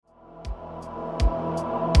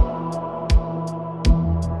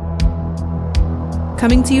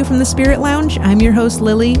Coming to you from the Spirit Lounge, I'm your host,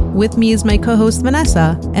 Lily. With me is my co-host,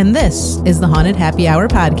 Vanessa, and this is the Haunted Happy Hour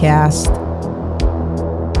podcast.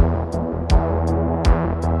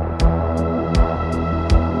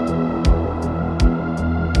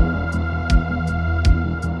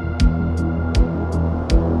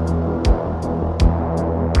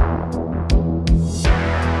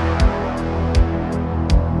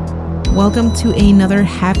 Welcome to another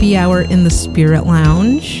happy hour in the Spirit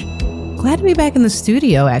Lounge. Glad to be back in the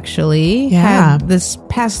studio, actually. Yeah. Had this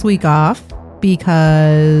past week off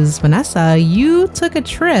because, Vanessa, you took a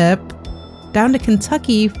trip down to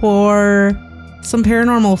Kentucky for some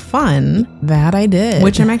paranormal fun. That I did.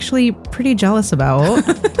 Which I'm actually pretty jealous about.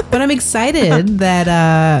 But I'm excited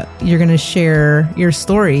that you're going to share your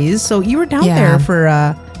stories. So you were down there for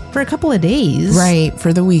a couple of days. Right,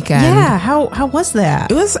 for the weekend. Yeah, how was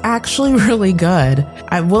that? It was actually really good.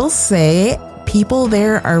 I will say, people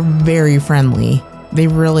there are very friendly. They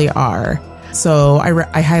really are. So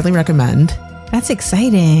I highly recommend. That's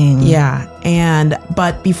exciting. Yeah.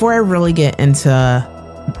 But before I really get into,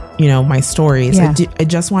 my stories, I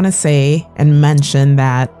just want to say and mention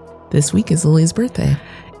that this week is Lily's birthday.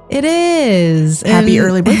 It is. Happy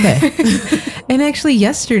early birthday. And actually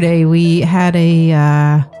yesterday we had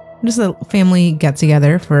just a family get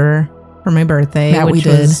together for my birthday,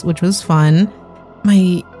 which was fun.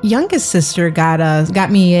 My youngest sister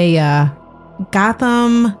got me a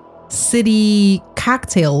Gotham City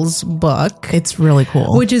cocktails book. It's really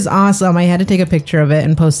cool. Which is awesome. I had to take a picture of it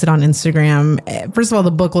and post it on Instagram. First of all,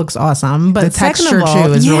 the book looks awesome, but the texture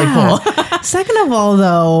too is really cool. Second of all,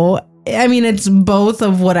 though, I mean, it's both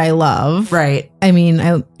of what I love. Right. I mean,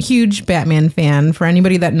 I'm a huge Batman fan. For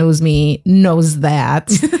anybody that knows me, knows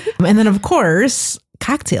that. And then, of course,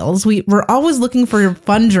 cocktails. We're always looking for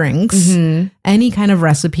fun drinks, any kind of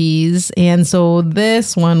recipes. And so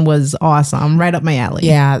this one was awesome, right up my alley.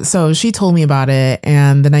 Yeah. So she told me about it.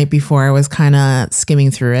 And the night before, I was kind of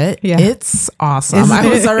skimming through it. Yeah. It's awesome. I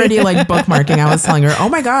was already like bookmarking. I was telling her, oh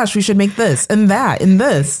my gosh, we should make this and that and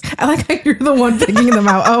this. I like how you're the one picking them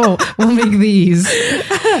out. Oh, we'll make these.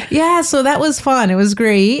 Yeah. So that was fun. It was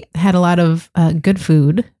great. Had a lot of good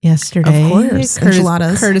food yesterday. Of course.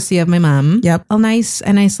 Enchiladas. Courtesy of my mom. Yep. A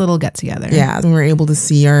nice little get together. Yeah. We were able to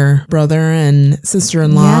see our brother and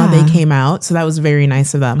sister-in-law. Yeah. They came out. So that was very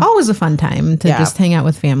nice of them. Always a fun time to just hang out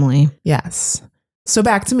with family. Yes. So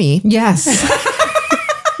back to me. Yes.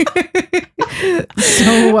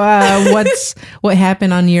 So what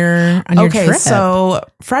happened on your trip? So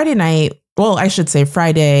Friday night, well, I should say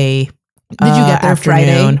Friday. Did you get there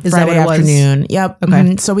afternoon? Friday? Is Friday that what afternoon. Yep. Okay.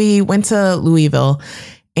 Mm-hmm. So we went to Louisville.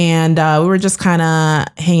 And we were just kind of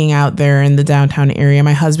hanging out there in the downtown area.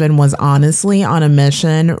 My husband was honestly on a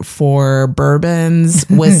mission for bourbons,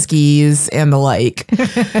 whiskeys, and the like.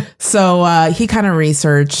 So he kind of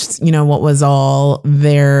researched, what was all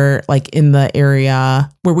there, like in the area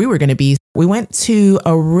where we were going to be. We went to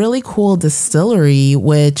a really cool distillery,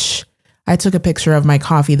 which I took a picture of my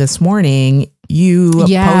coffee this morning. You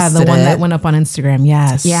posted the one that went up on Instagram.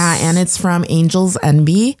 Yes. Yeah. And it's from Angel's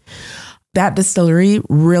Envy. That distillery,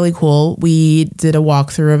 really cool. We did a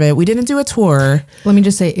walkthrough of it. We didn't do a tour. Let me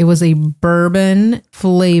just say, it was a bourbon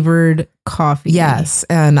flavored coffee. Yes.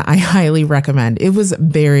 And I highly recommend. It was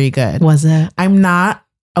very good. Was it?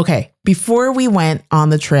 Okay. Before we went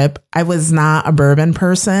on the trip, I was not a bourbon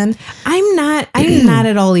person. I'm not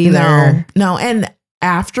at all either. No. And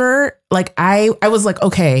after, like, I was like,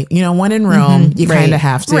 okay, when in Rome, you kind of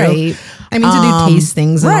have to. Right. I mean, to do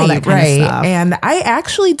tastings and all that kind of stuff. And I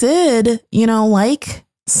actually did, like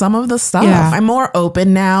some of the stuff. Yeah. I'm more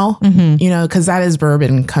open now, because that is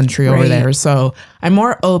bourbon country over there. So I'm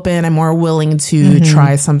more open. I'm more willing to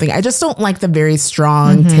try something. I just don't like the very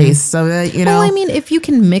strong taste of it, Well, I mean, if you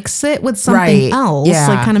can mix it with something else,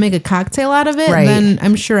 like kind of make a cocktail out of it, then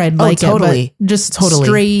I'm sure I'd like totally. it. But just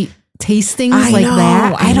straight tastings like know,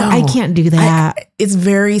 that. I can't do that. It's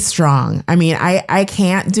very strong. I mean, I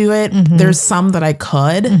can't do it. There's some that I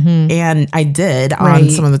could, and I did on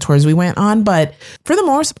some of the tours we went on. But for the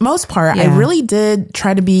most part, I really did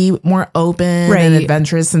try to be more open and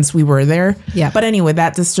adventurous since we were there. Yeah. But anyway,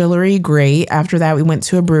 that distillery, great. After that, we went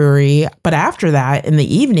to a brewery. But after that, in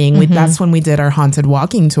the evening, that's when we did our haunted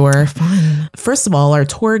walking tour. Fun. First of all, our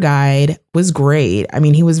tour guide was great. I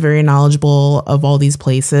mean, he was very knowledgeable of all these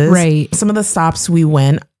places. Right. Some of the stops we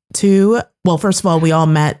went to, well, first of all, we all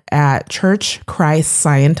met at Church Christ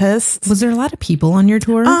Scientists. Was there a lot of people on your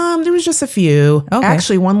tour? There was just a few. Okay.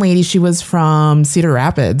 Actually, one lady, she was from Cedar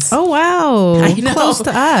Rapids. Oh, wow. I know. Close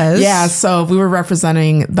to us. Yeah, so we were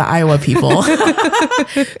representing the Iowa people.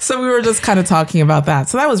 So we were just kind of talking about that.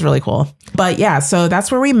 So that was really cool. But yeah, so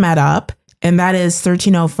that's where we met up. And that is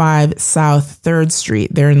 1305 South 3rd Street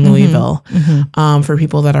there in Louisville, for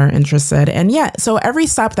people that are interested. And yeah, so every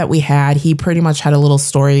stop that we had, he pretty much had a little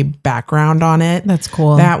story background on it. That's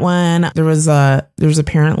cool. That one, there was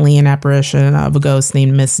apparently an apparition of a ghost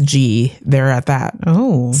named Miss G there at that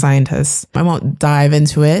scientist. I won't dive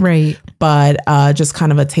into it. Right. But just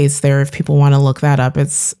kind of a taste there if people want to look that up.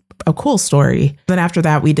 It's a cool story. Then after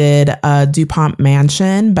that, we did DuPont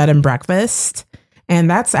Mansion Bed and Breakfast. And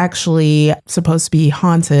that's actually supposed to be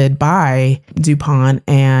haunted by DuPont,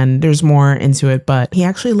 and there's more into it, but he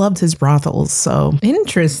actually loved his brothels. So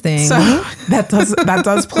interesting. So that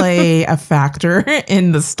does play a factor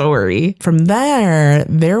in the story. From there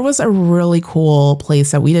was a really cool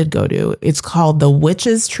place that we did go to. It's called the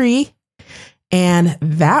Witch's Tree. And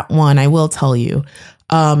that one, I will tell you,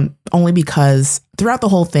 only because throughout the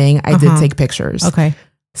whole thing, I did take pictures. Okay.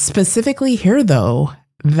 Specifically here, though,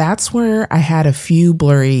 that's where I had a few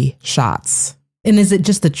blurry shots. And is it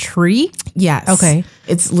just a tree? Yes. Okay.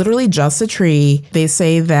 It's literally just a tree. They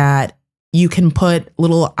say that you can put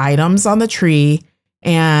little items on the tree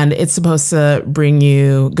and it's supposed to bring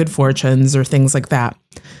you good fortunes or things like that.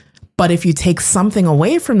 But if you take something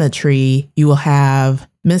away from the tree, you will have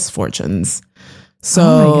misfortunes. So,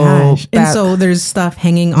 oh my gosh. And so there's stuff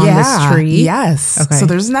hanging on this tree? Yes. Okay. So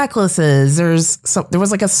there's necklaces. There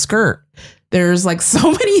was like a skirt. There's like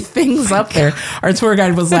so many things up there. Our tour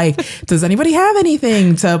guide was like, does anybody have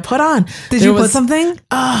anything to put on? Did you put something?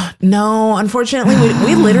 No, unfortunately,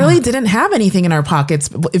 we literally didn't have anything in our pockets,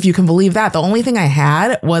 if you can believe that. The only thing I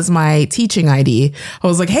had was my teaching ID. I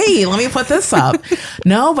was like, hey, let me put this up.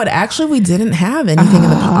 No, but actually we didn't have anything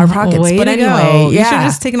in our pockets. But anyway, you should have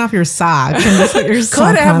just taken off your sock and just put your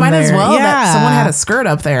sock could have, might there. as well. Yeah. Someone had a skirt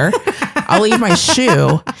up there. I'll leave my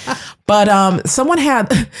shoe. But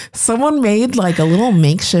someone made like a little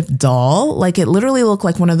makeshift doll. Like it literally looked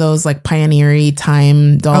like one of those like pioneer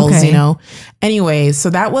time dolls, you know? Anyway, so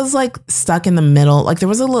that was like stuck in the middle. Like there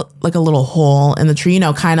was a little hole in the tree, you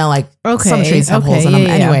know, kind of like some trees have holes in them.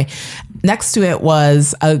 Anyway, next to it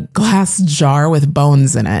was a glass jar with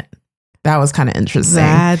bones in it. That was kind of interesting.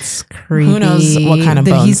 That's creepy. Who knows what kind of bones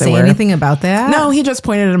they were. Did he say anything about that? No, he just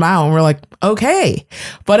pointed them out and we're like, okay.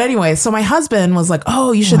 But anyway, so my husband was like,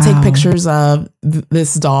 oh, you should take pictures of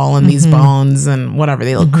this doll and these bones and whatever.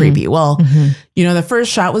 They look creepy. Well, you know, the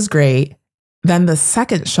first shot was great. Then the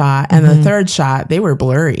second shot and the third shot, they were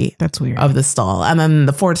blurry. That's weird. Of the doll. And then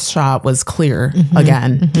the fourth shot was clear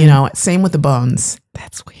again. You know, same with the bones.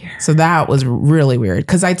 That's weird. So that was really weird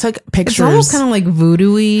because I took pictures. It's almost kind of like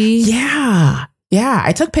voodoo-y. Yeah. Yeah.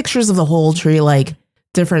 I took pictures of the whole tree, like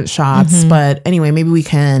different shots. But anyway, maybe we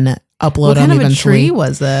can upload them eventually. What kind of a tree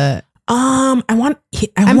was it? I'm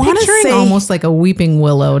picturing almost like a weeping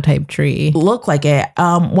willow type tree. Look like it.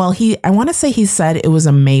 Well, I want to say he said it was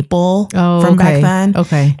a maple from back then.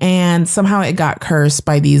 Okay. And somehow it got cursed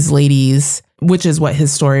by these ladies, which is what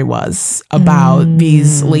his story was about.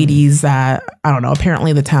 These ladies that, I don't know,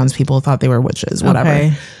 apparently the townspeople thought they were witches, whatever.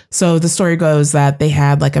 Okay. So the story goes that they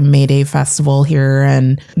had like a May Day festival here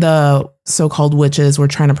and the so-called witches were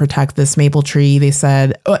trying to protect this maple tree. They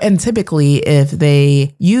said, and typically if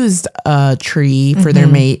they used a tree for their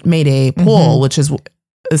May Day pole, which is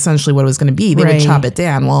essentially what it was going to be, they would chop it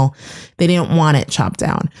down. Well, they didn't want it chopped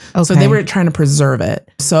down. Okay. So they were trying to preserve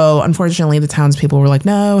it. So unfortunately, the townspeople were like,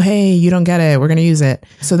 no, hey, you don't get it. We're going to use it.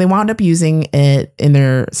 So they wound up using it in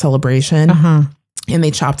their celebration. And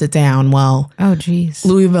they chopped it down. Well, oh, geez.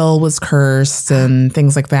 Louisville was cursed and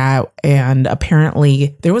things like that. And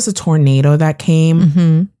apparently there was a tornado that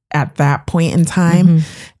came at that point in time.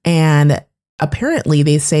 And apparently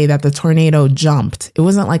they say that the tornado jumped. It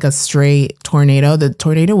wasn't like a straight tornado. The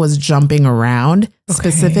tornado was jumping around,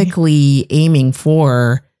 specifically aiming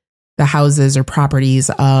for the houses or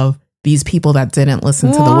properties of these people that didn't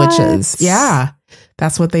listen to the witches. Yeah.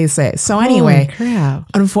 That's what they say. So anyway,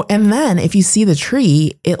 and then if you see the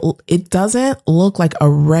tree, it doesn't look like a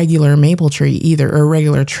regular maple tree either, or a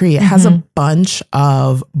regular tree. It has a bunch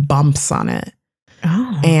of bumps on it.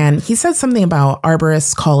 Oh. And he said something about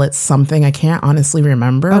arborists call it something. I can't honestly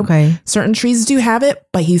remember. Okay. Certain trees do have it,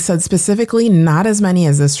 but he said specifically not as many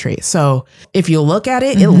as this tree. So if you look at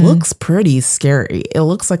it, it looks pretty scary. It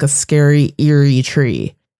looks like a scary, eerie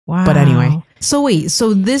tree. Wow. But anyway. So wait,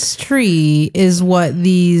 so this tree is what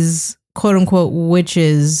these quote unquote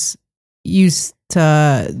witches used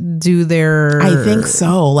to do their... I think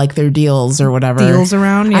so, like their deals or whatever. Deals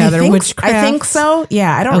around? Yeah, their witchcraft. I think so.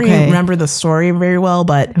 Yeah, I don't remember the story very well,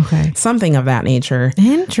 but something of that nature.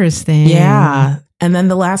 Interesting. Yeah. And then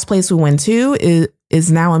the last place we went to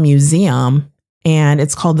is now a museum, and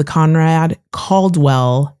it's called the Conrad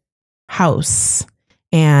Caldwell House.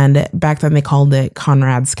 And back then they called it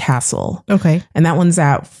Conrad's Castle. Okay. And that one's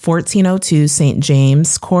at 1402 St.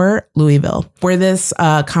 James Court, Louisville. Where this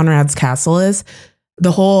Conrad's Castle is,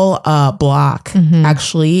 the whole block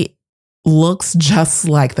actually looks just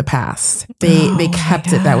like the past. They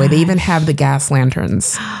kept it that way. They even have the gas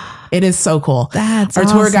lanterns. It is so cool. That's Our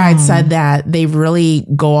tour guide said that they really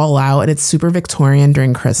go all out, and it's super Victorian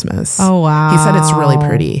during Christmas. Oh, wow. He said it's really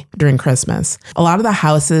pretty during Christmas. A lot of the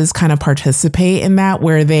houses kind of participate in that,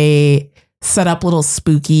 where they set up little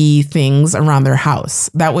spooky things around their house.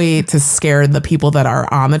 That way to scare the people that are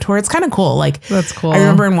on the tour. It's kind of cool. Like, that's cool. I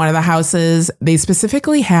remember in one of the houses, they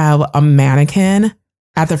specifically have a mannequin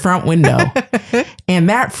at the front window. And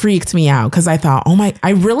that freaked me out because I thought, I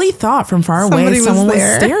really thought from far away someone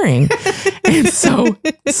was staring. And so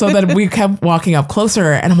that we kept walking up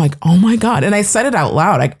closer, and I'm like, oh my God. And I said it out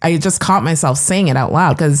loud. I just caught myself saying it out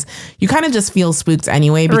loud because you kind of just feel spooked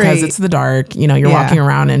anyway because it's the dark, you're walking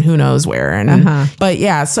around and who knows where. And but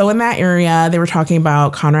yeah, so in that area, they were talking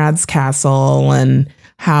about Conrad's Castle and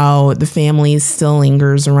how the family still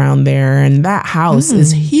lingers around there. And that house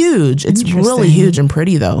is huge. It's really huge and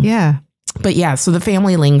pretty though. Yeah. But yeah, so the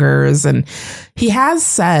family lingers, and he has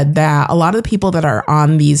said that a lot of the people that are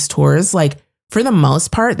on these tours, like for the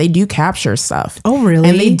most part, they do capture stuff. Oh, really?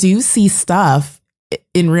 And they do see stuff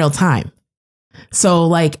in real time. So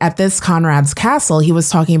like at this Conrad's Castle, he was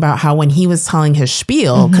talking about how when he was telling his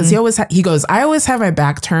spiel, because he goes, I always have my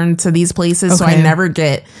back turned to these places, so I never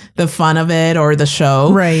get the fun of it or the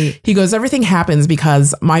show. Right. He goes, everything happens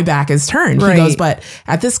because my back is turned. He goes, but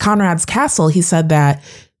at this Conrad's Castle, he said that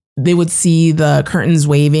they would see the curtains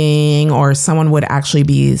waving, or someone would actually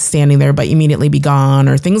be standing there but immediately be gone,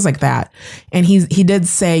 or things like that. And he did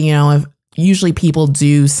say, if usually people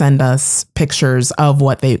do send us pictures of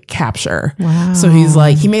what they capture. Wow. So he's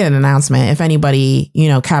like, he made an announcement. If anybody,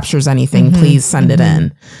 captures anything, please send it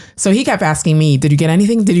in. So he kept asking me, did you get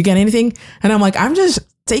anything? Did you get anything? And I'm like, I'm just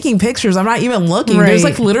taking pictures. I'm not even looking. There's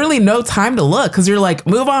like literally no time to look because you're like,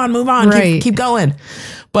 move on, keep going.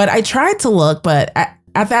 But I tried to look, but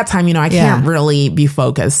at that time, I can't really be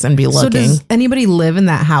focused and be looking. So does anybody live in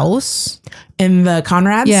that house? In the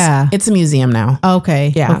Conrad's? Yeah. It's a museum now.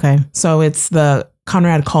 Okay. Yeah. Okay. So it's the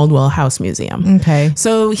Conrad Caldwell House Museum. Okay.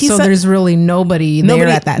 So he said there's really nobody there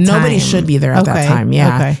at that time. Nobody should be there at that time.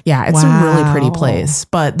 Yeah. Okay. Yeah. It's a really pretty place.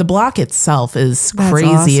 But the block itself is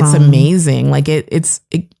crazy. Awesome. It's amazing. Like it's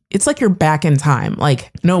like you're back in time.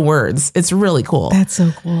 Like no words. It's really cool. That's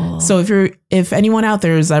so cool. So if anyone out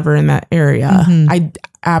there is ever in that area, I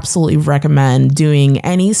absolutely recommend doing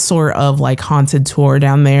any sort of like haunted tour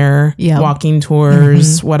down there, walking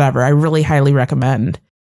tours, whatever. I really highly recommend.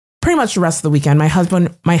 Pretty much the rest of the weekend, my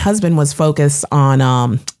husband was focused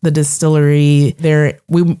on the distillery there.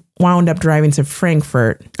 We wound up driving to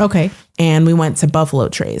Frankfurt. Okay. And we went to Buffalo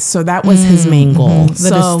Trace. So that was his main goal.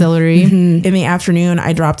 The distillery. In the afternoon,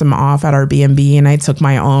 I dropped him off at our B&B and I took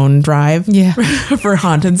my own drive for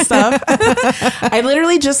haunted stuff. I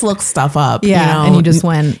literally just looked stuff up. Yeah. And you just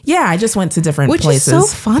went. Yeah. I just went to different places. Which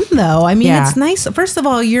is so fun though. I mean, it's nice. First of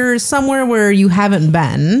all, you're somewhere where you haven't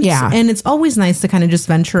been. Yeah. And it's always nice to kind of just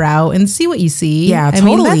venture out and see what you see. Yeah, I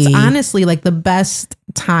mean, that's honestly like the best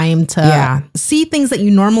time to see things that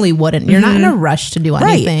you normally wouldn't. You're not in a rush to do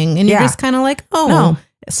anything. And you're just kind of like,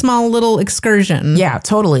 small little excursion. Yeah,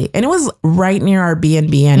 totally. And it was right near our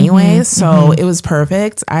B&B anyway. So it was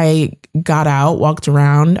perfect. I got out, walked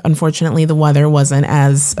around. Unfortunately, the weather wasn't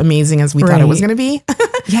as amazing as we thought it was going to be.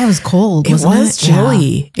 Yeah, it was cold. It was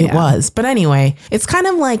chilly. Yeah. It was. But anyway, it's kind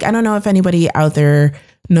of like, I don't know if anybody out there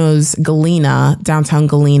knows Galena, downtown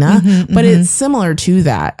Galena, but it's similar to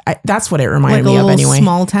that. That's what it reminded me of anyway.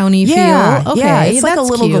 Small towny feel. Okay, yeah, it's like a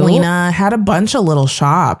little cute. Galena, had a bunch of little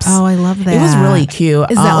shops. Oh, I love that. It was really cute.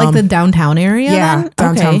 Is that like the downtown area? Yeah, then?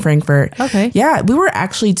 downtown Frankfurt. Okay. Yeah, we were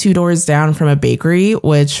actually 2 doors down from a bakery,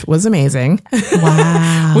 which was amazing.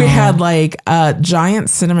 Wow. We had like a giant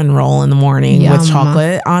cinnamon roll in the morning with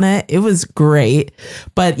chocolate on it. It was great.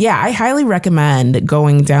 But yeah, I highly recommend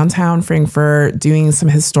going downtown Frankfurt, doing some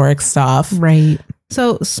historic stuff. Right.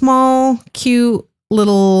 So small, cute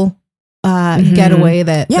little getaway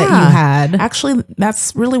that you had. Actually,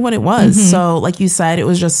 that's really what it was. So like you said, it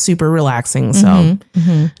was just super relaxing. So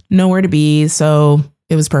nowhere to be. So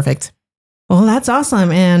it was perfect. Well, that's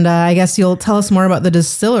awesome. And I guess you'll tell us more about the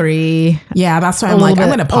distillery. Yeah, that's why I'm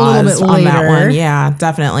going to pause on that one. Yeah,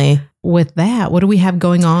 definitely. With that, what do we have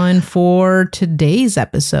going on for today's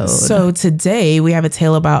episode? So today we have a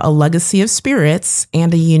tale about a legacy of spirits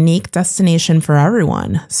and a unique destination for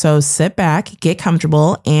everyone. So sit back, get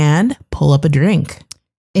comfortable, and pull up a drink.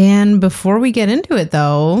 And before we get into it,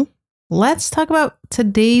 though, let's talk about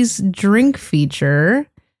today's drink feature.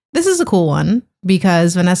 This is a cool one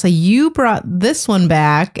because, Vanessa, you brought this one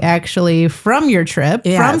back actually from your trip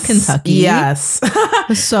from Kentucky. Yes.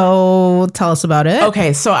 So tell us about it.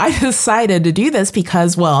 Okay, so I decided to do this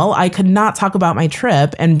because, well, I could not talk about my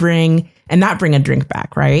trip and not bring a drink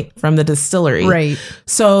back, right? From the distillery. Right.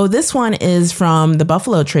 So this one is from the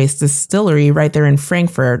Buffalo Trace Distillery right there in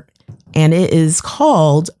Frankfurt, and it is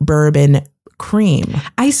called Bourbon Cream.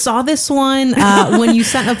 I saw this one when you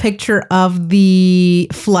sent a picture of the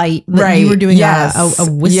flight that you were doing a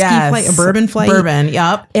whiskey flight, a bourbon flight. Bourbon,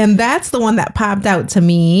 yep. And that's the one that popped out to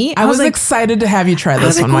me. I was like, excited to have you try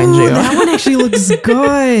this one, mind you. That one actually looks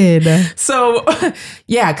good. So,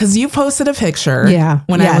 yeah, because you posted a picture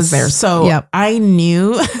when I was there. So I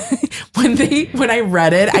knew when I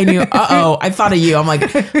read it, I knew, I thought of you. I'm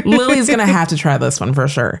like, Lily's going to have to try this one for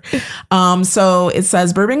sure. So it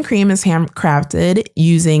says Bourbon Cream is handcrafted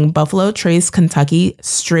using Buffalo Trace Kentucky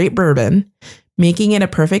straight bourbon, making it a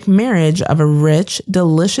perfect marriage of a rich,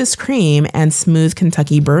 delicious cream and smooth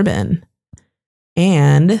Kentucky bourbon.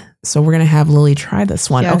 And so we're going to have Lily try this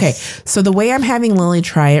one. Yes. Okay. So the way I'm having Lily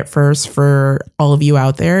try it first for all of you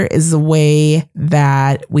out there is the way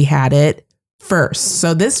that we had it first.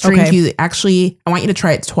 So this drink, I want you to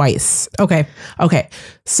try it twice. Okay. Okay.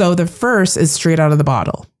 So the first is straight out of the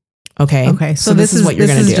bottle. Okay. So this is what you're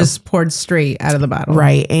going to do. This is just poured straight out of the bottle.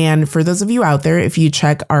 Right. And for those of you out there, if you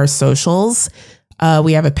check our socials,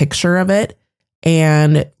 we have a picture of it.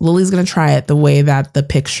 And Lily's going to try it the way that the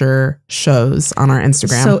picture shows on our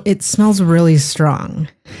Instagram. So it smells really strong.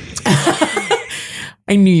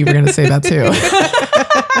 I knew you were going to say that too.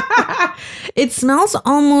 It smells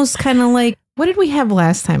almost kind of like, what did we have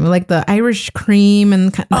last time? Like the Irish cream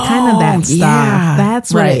and kind of that stuff. Yeah.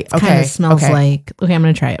 That's what it kind of smells like. Okay, I'm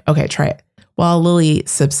going to try it. Okay, try it. While Lily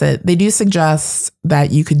sips it, they do suggest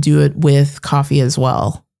that you could do it with coffee as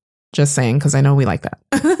well. Just saying, because I know we like that.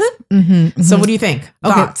 So what do you think?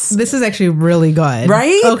 Thoughts? Okay, this is actually really good.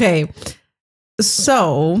 Right? Okay.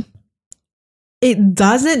 So it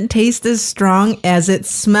doesn't taste as strong as it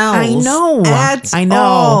smells. I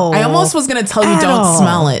know. I almost was going to tell you don't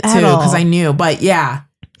smell it too, because I knew. But yeah.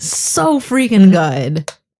 So freaking good.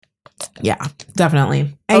 Yeah,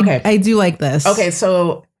 definitely. I do like this. Okay,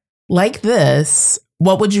 so like this,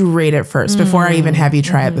 what would you rate it first before I even have you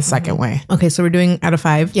try it the second way? Okay, so we're doing out of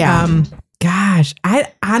 5. Yeah. Gosh, I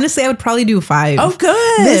would probably do 5. Oh,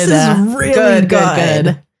 good. This is really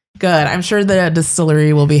good. Good. I'm sure the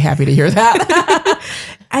distillery will be happy to hear that.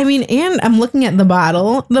 I mean, and I'm looking at the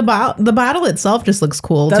bottle. The bottle itself just looks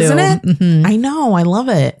cool, doesn't too. it? Mm-hmm. I know. I love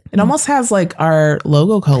it. It almost has like our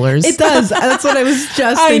logo colors. It does. That's what I was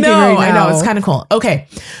just thinking right now. I know. It's kind of cool. Okay.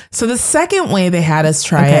 So the second way they had us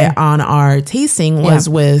try it on our tasting was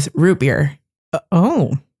with root beer.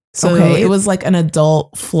 So it was like an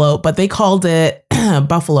adult float, but they called it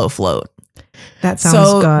Buffalo Float. That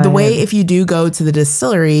sounds good. The way, if you do go to the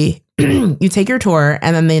distillery, you take your tour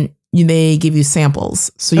and then they give you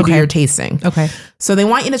samples. So you do your tasting. Okay. So they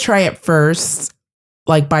want you to try it first,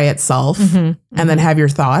 like by itself, and then have your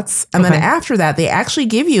thoughts. And then after that, they actually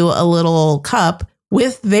give you a little cup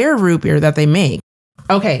with their root beer that they make.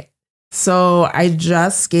 Okay. So I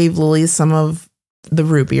just gave Lily some of the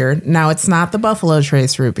root beer. Now it's not the Buffalo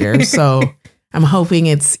Trace root beer. So I'm hoping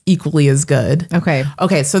it's equally as good. Okay.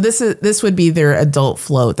 So this would be their adult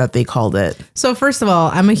float that they called it. So first of all,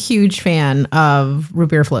 I'm a huge fan of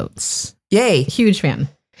root beer floats. Yay. Huge fan.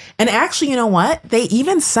 And actually, you know what? They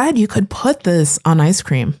even said you could put this on ice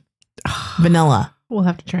cream. Vanilla. We'll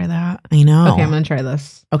have to try that. I know. Okay, I'm going to try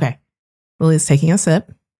this. Okay. Lily's taking a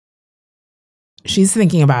sip. She's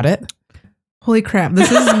thinking about it. Holy crap.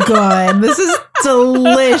 This is good. This is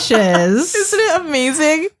delicious. Isn't it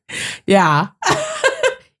amazing? Yeah.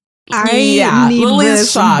 I need Lily's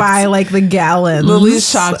this shocked. By like the gallons. Lily's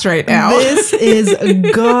shocked right now. This is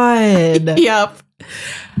good. Yep.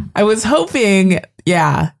 I was hoping,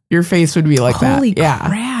 your face would be like that. Holy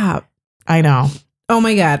crap. I know. Oh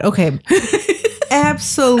my God. Okay.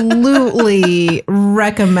 Absolutely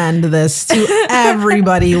recommend this to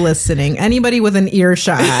everybody listening. Anybody with an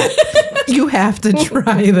earshot. You have to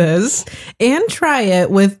try this and try it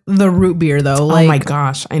with the root beer, though. Oh my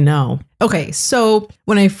gosh, I know. Okay, so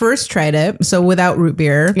when I first tried it, so without root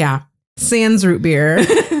beer, sans root beer,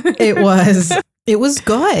 it was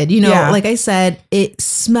good. You know, like I said, it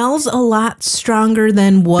smells a lot stronger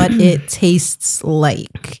than what it tastes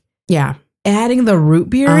like. Yeah. Adding the root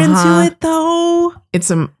beer into it, though,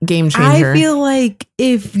 it's a game changer. I feel like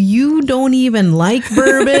if you don't even like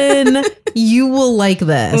bourbon, you will like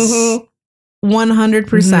this.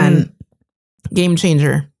 100%. Game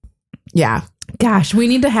changer. Yeah. Gosh, we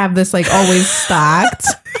need to have this like always stocked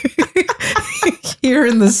here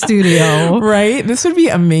in the studio. Right? This would be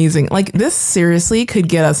amazing. Like this seriously could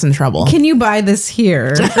get us in trouble. Can you buy this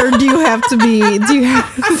here? Or do you have to be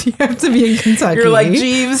in Kentucky? You're like,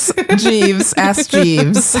 Jeeves, ask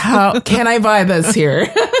Jeeves. How can I buy this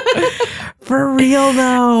here? For real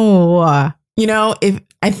though. You know,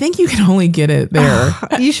 I think you can only get it there.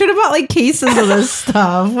 You should have bought like cases of this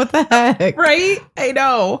stuff. What the heck? Right? I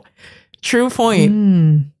know. True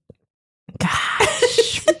point.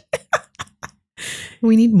 Gosh.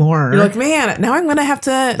 We need more. You're like, man, now I'm going to have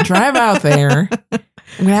to drive out there. I'm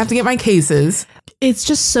going to have to get my cases. It's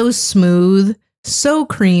just so smooth, so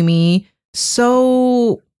creamy,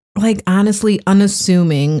 so like honestly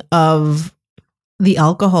unassuming of the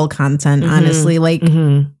alcohol content, honestly. Like,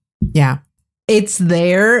 yeah. It's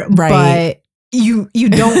there, right. but you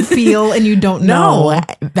don't feel and you don't know. No,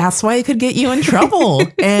 that's why it could get you in trouble.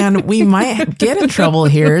 And we might get in trouble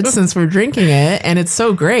here since we're drinking it and it's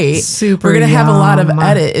so great. Super We're going to have a lot of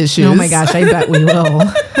edit issues. Oh my gosh, I bet we will.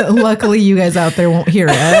 Luckily, you guys out there won't hear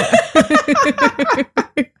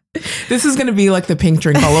it. This is going to be like the pink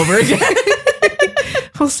drink all over again.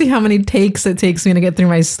 We'll see how many takes it takes me to get through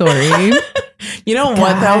my story. You know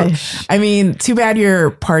what, though? I mean, too bad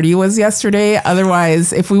your party was yesterday.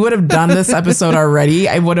 Otherwise, if we would have done this episode already,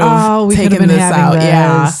 I would have taken this out.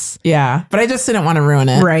 This. Yeah. But I just didn't want to ruin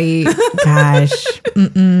it. Right. Gosh.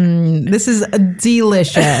 This is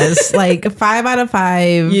delicious. Like 5 out of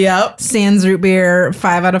 5. Yep. Sans root beer.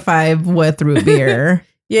 5 out of 5 with root beer.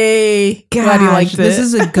 Yay. Gosh, glad you liked it. This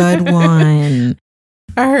is a good one.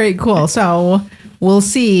 All right, cool. So we'll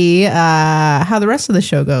see how the rest of the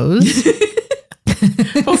show goes.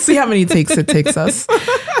 We'll see how many takes it takes us.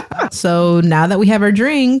 So now that we have our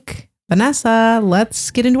drink, Vanessa,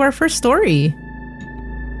 let's get into our first story.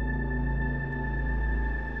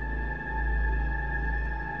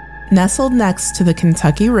 Nestled next to the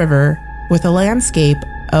Kentucky River with a landscape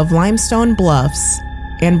of limestone bluffs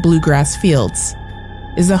and bluegrass fields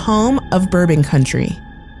is the home of bourbon country.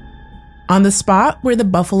 On the spot where the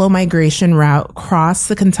buffalo migration route crossed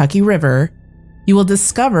the Kentucky River, you will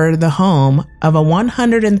discover the home of a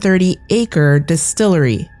 130-acre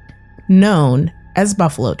distillery known as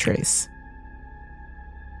Buffalo Trace.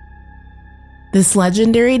 This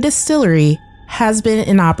legendary distillery has been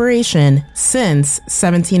in operation since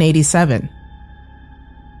 1787.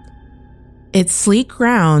 Its sleek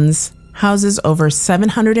grounds houses over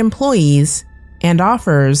 700 employees and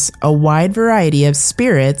offers a wide variety of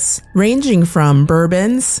spirits ranging from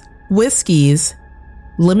bourbons, whiskeys,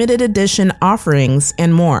 limited edition offerings,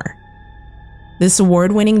 and more. This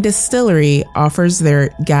award-winning distillery offers their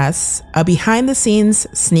guests a behind-the-scenes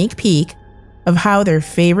sneak peek of how their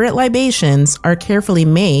favorite libations are carefully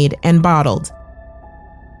made and bottled.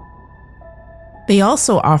 They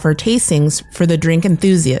also offer tastings for the drink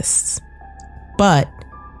enthusiasts. But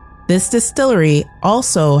this distillery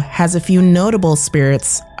also has a few notable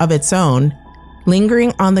spirits of its own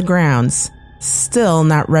lingering on the grounds, still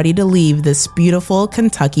not ready to leave this beautiful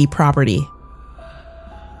Kentucky property.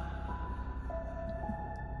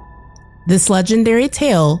 This legendary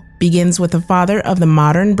tale begins with the father of the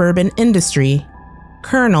modern bourbon industry,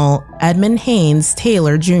 Colonel Edmund Haynes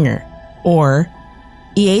Taylor Jr., or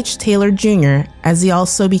E.H. Taylor Jr., as he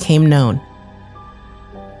also became known.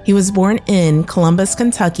 He was born in Columbus,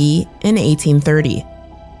 Kentucky in 1830.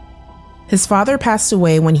 His father passed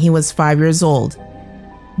away when he was 5 years old.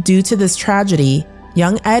 Due to this tragedy,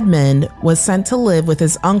 young Edmund was sent to live with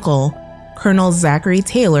his uncle, Colonel Zachary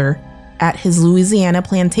Taylor, at his Louisiana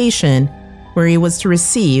plantation, where he was to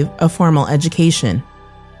receive a formal education.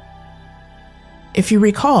 If you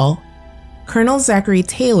recall, Colonel Zachary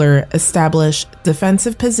Taylor established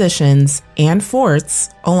defensive positions and forts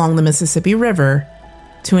along the Mississippi River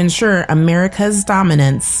to ensure America's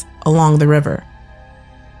dominance along the river.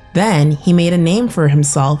 Then he made a name for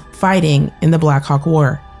himself fighting in the Black Hawk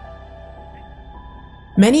War.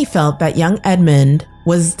 Many felt that young Edmund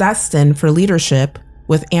was destined for leadership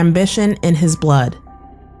with ambition in his blood.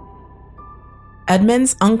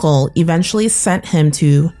 Edmund's uncle eventually sent him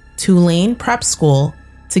to Tulane Prep School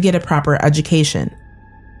to get a proper education.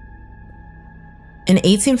 In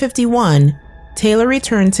 1851, Taylor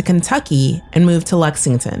returned to Kentucky and moved to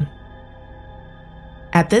Lexington.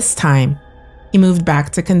 At this time, he moved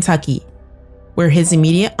back to Kentucky, where his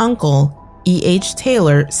immediate uncle, E.H.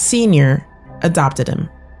 Taylor Sr., adopted him.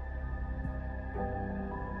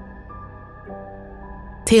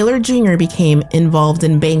 Taylor Jr. became involved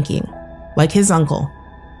in banking, like his uncle,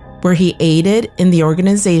 where he aided in the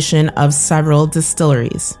organization of several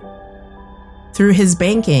distilleries. Through his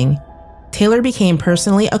banking, Taylor became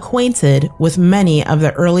personally acquainted with many of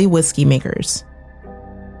the early whiskey makers.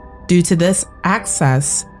 Due to this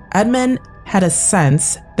access, Edmund had a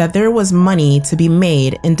sense that there was money to be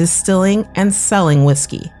made in distilling and selling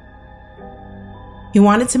whiskey. He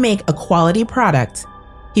wanted to make a quality product.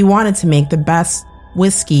 He wanted to make the best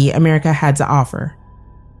whiskey America had to offer.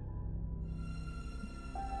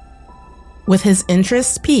 With his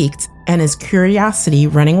interest piqued and his curiosity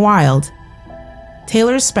running wild,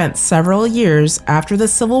 Taylor spent several years after the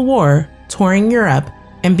Civil War touring Europe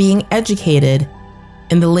and being educated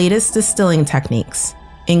in the latest distilling techniques,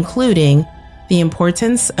 including the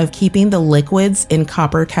importance of keeping the liquids in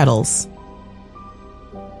copper kettles.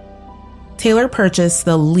 Taylor purchased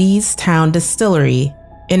the Leestown Distillery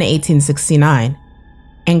in 1869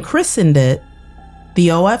 and christened it the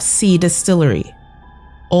OFC Distillery,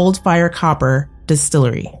 Old Fire Copper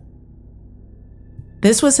Distillery.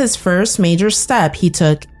 This was his first major step he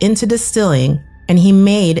took into distilling, and he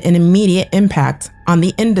made an immediate impact on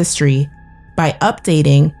the industry by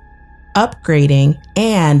updating, upgrading,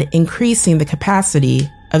 and increasing the capacity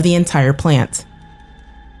of the entire plant.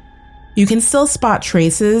 You can still spot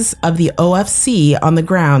traces of the OFC on the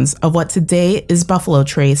grounds of what today is Buffalo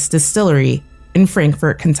Trace Distillery in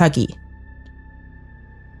Frankfort, Kentucky.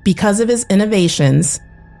 Because of his innovations,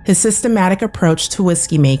 his systematic approach to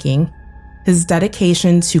whiskey making, his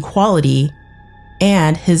dedication to quality,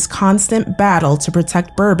 and his constant battle to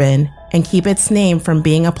protect bourbon and keep its name from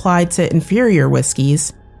being applied to inferior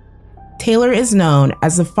whiskeys, Taylor is known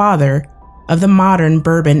as the father of the modern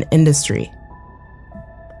bourbon industry.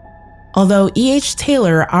 Although E.H.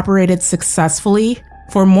 Taylor operated successfully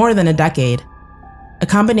for more than a decade, a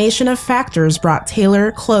combination of factors brought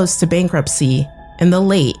Taylor close to bankruptcy in the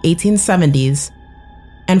late 1870s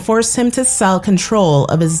and forced him to sell control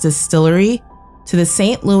of his distillery to the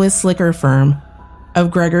St. Louis liquor firm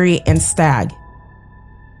of Gregory and Stagg.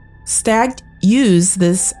 Stagg used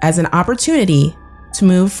this as an opportunity to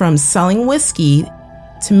move from selling whiskey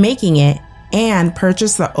to making it and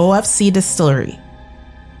purchase the OFC Distillery.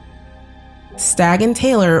 Stagg and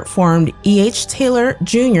Taylor formed E.H. Taylor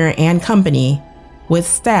Jr. and Company, with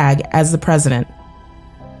Stagg as the president.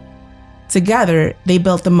 Together, they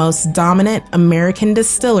built the most dominant American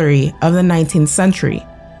distillery of the 19th century,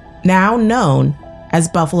 now known as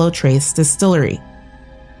Buffalo Trace Distillery.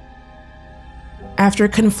 After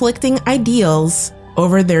conflicting ideals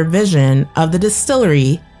over their vision of the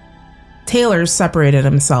distillery, Taylor separated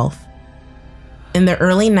himself. In the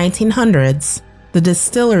early 1900s, the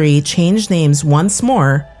distillery changed names once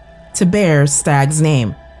more to bear Stagg's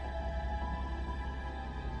name.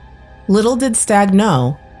 Little did Stagg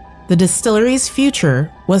know, the distillery's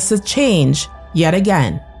future was to change yet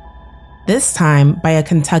again, this time by a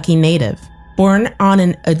Kentucky native. Born on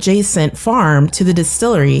an adjacent farm to the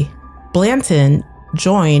distillery, Blanton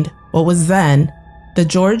joined what was then the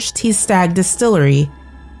George T. Stagg Distillery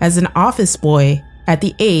as an office boy at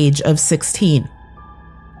the age of 16.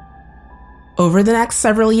 Over the next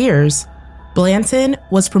several years, Blanton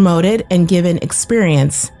was promoted and given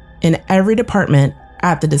experience in every department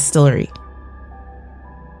at the distillery.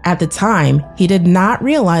 At the time, he did not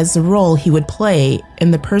realize the role he would play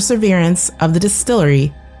in the perseverance of the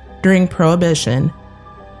distillery during Prohibition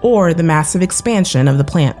or the massive expansion of the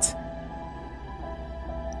plant.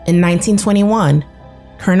 In 1921,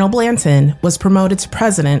 Colonel Blanton was promoted to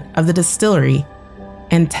president of the distillery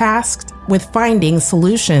and tasked with finding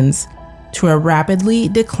solutions to a rapidly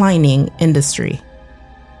declining industry.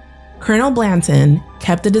 Colonel Blanton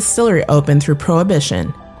kept the distillery open through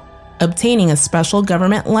Prohibition, obtaining a special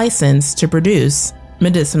government license to produce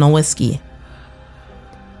medicinal whiskey.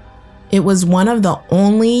 It was one of the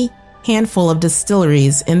only handful of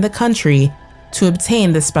distilleries in the country to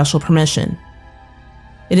obtain this special permission.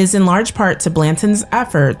 It is in large part to Blanton's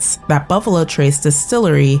efforts that Buffalo Trace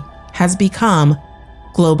Distillery has become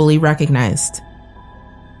globally recognized.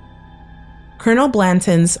 Colonel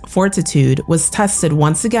Blanton's fortitude was tested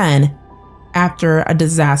once again after a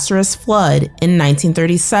disastrous flood in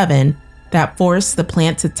 1937 that forced the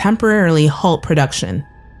plant to temporarily halt production.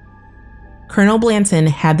 Colonel Blanton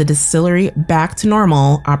had the distillery back to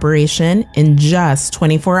normal operation in just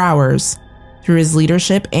 24 hours through his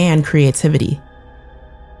leadership and creativity.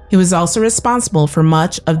 He was also responsible for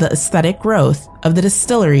much of the aesthetic growth of the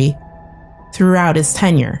distillery throughout his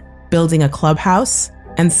tenure, building a clubhouse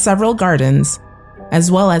and several gardens,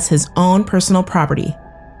 as well as his own personal property,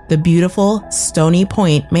 the beautiful Stony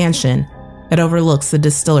Point mansion that overlooks the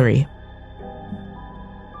distillery.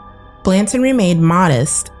 Blanton remained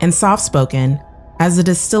modest and soft-spoken as the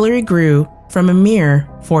distillery grew from a mere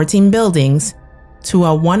 14 buildings to a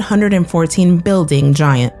 114-building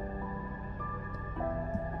giant.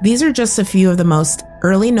 These are just a few of the most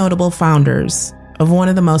early notable founders of one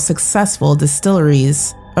of the most successful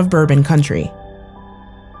distilleries of bourbon country.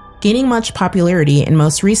 Gaining much popularity in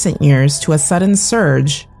most recent years to a sudden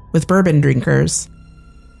surge with bourbon drinkers,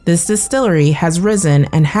 this distillery has risen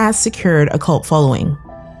and has secured a cult following.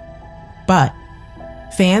 But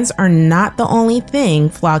fans are not the only thing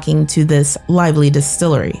flocking to this lively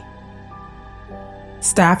distillery.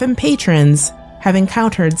 Staff and patrons have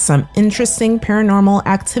encountered some interesting paranormal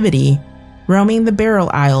activity roaming the barrel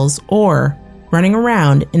aisles or running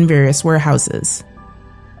around in various warehouses.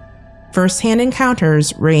 First-hand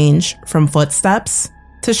encounters range from footsteps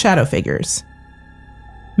to shadow figures.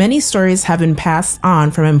 Many stories have been passed on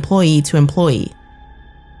from employee to employee.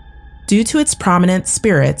 Due to its prominent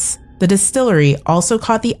spirits, the distillery also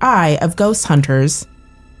caught the eye of ghost hunters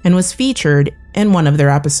and was featured in one of their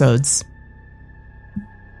episodes.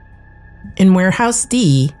 In Warehouse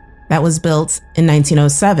D, that was built in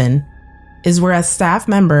 1907, is where a staff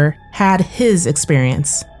member had his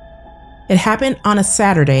experience. It happened on a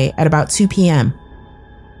Saturday at about 2 p.m.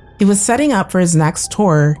 He was setting up for his next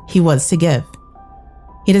tour he was to give.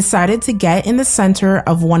 He decided to get in the center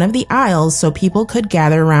of one of the aisles so people could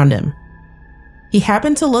gather around him. He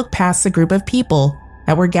happened to look past the group of people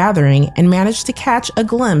that were gathering and managed to catch a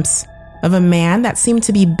glimpse of a man that seemed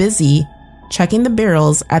to be busy checking the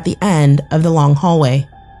barrels at the end of the long hallway.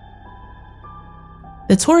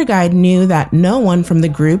 The tour guide knew that no one from the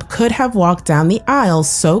group could have walked down the aisle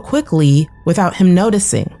so quickly without him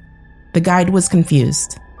noticing. The guide was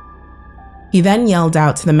confused. He then yelled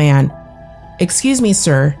out to the man, "Excuse me,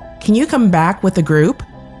 sir, can you come back with the group?"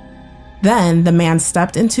 Then the man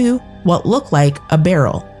stepped into what looked like a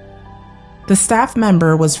barrel. The staff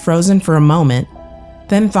member was frozen for a moment,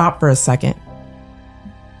 then thought for a second.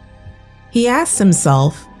 He asked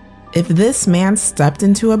himself if this man stepped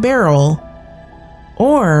into a barrel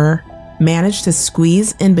or managed to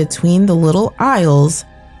squeeze in between the little aisles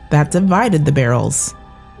that divided the barrels.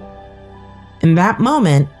 In that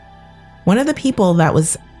moment, one of the people that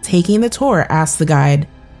was taking the tour asked the guide,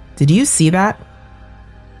 "Did you see that?"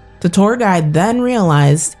 The tour guide then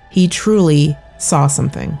realized he truly saw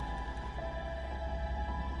something.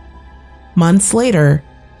 Months later,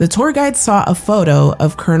 the tour guide saw a photo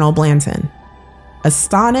of Colonel Blanton.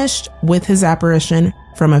 Astonished with his apparition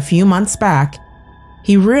from a few months back,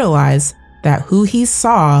 he realized that who he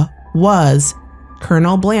saw was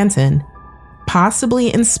Colonel Blanton,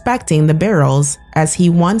 possibly inspecting the barrels as he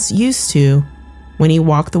once used to when he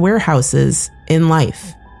walked the warehouses in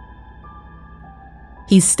life.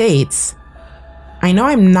 He states, "I know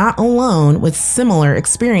I'm not alone with similar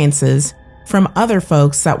experiences from other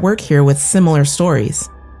folks that work here with similar stories."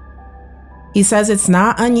 He says it's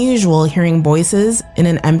not unusual hearing voices in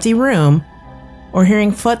an empty room or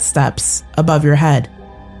hearing footsteps above your head.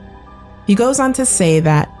 He goes on to say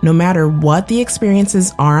that no matter what the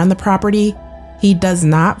experiences are on the property, he does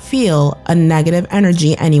not feel a negative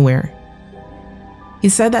energy anywhere. He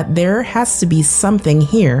said that there has to be something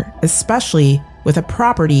here, especially with a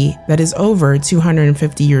property that is over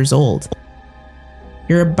 250 years old.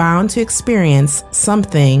 You're bound to experience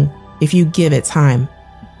something if you give it time.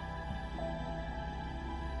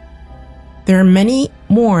 There are many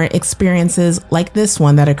more experiences like this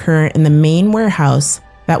one that occur in the main warehouse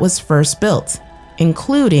that was first built,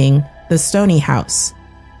 including the Stony House,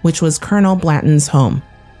 which was Colonel Blanton's home.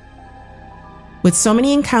 With so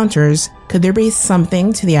many encounters, could there be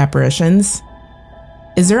something to the apparitions?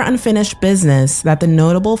 Is there unfinished business that the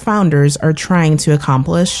notable founders are trying to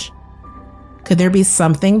accomplish? Could there be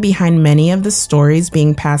something behind many of the stories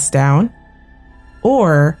being passed down?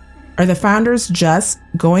 Or are the founders just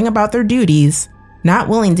going about their duties, not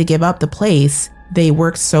willing to give up the place they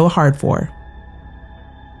worked so hard for?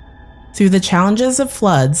 Through the challenges of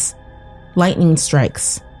floods, lightning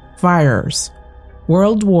strikes, fires,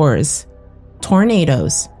 world wars,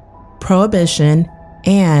 tornadoes, prohibition,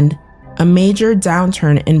 and a major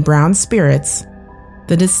downturn in brown spirits,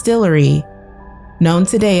 the distillery, known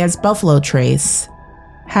today as Buffalo Trace,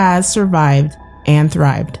 has survived and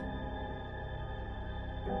thrived.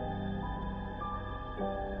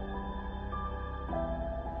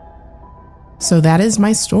 So that is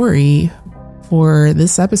my story for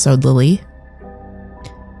this episode, Lily.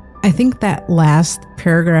 I think that last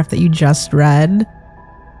paragraph that you just read,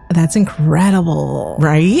 that's incredible.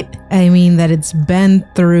 Right? I mean, that it's been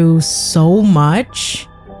through so much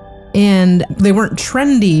and they weren't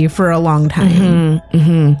trendy for a long time.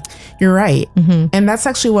 You're right. And that's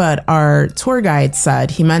actually what our tour guide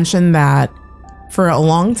said. He mentioned that for a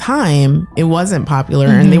long time, it wasn't popular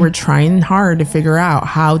and they were trying hard to figure out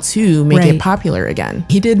how to make it popular again.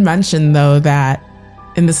 He did mention, though, that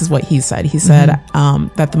and this is what he said. He said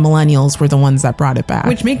that the millennials were the ones that brought it back.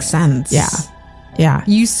 Which makes sense. Yeah. Yeah.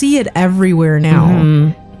 You see it everywhere now.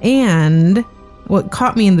 Mm-hmm. And what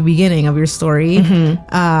caught me in the beginning of your story,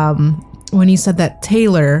 when you said that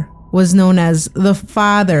Taylor was known as the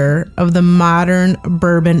father of the modern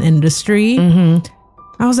bourbon industry,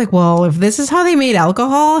 I was like, well, if this is how they made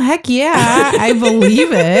alcohol, heck yeah, I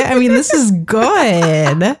believe it. I mean, this is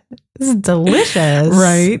good. This is delicious.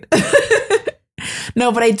 Right.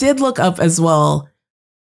 No, but I did look up as well.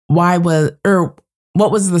 What was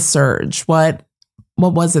the surge? What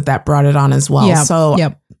was it that brought it on as well? Yep. So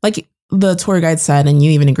like the tour guide said, and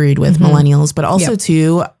you even agreed with millennials, but also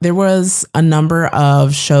too, there was a number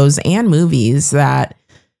of shows and movies that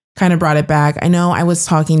kind of brought it back. I know I was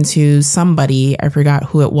talking to somebody, I forgot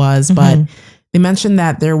who it was, but they mentioned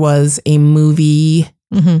that there was a movie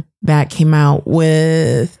that came out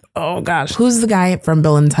with, oh gosh, who's the guy from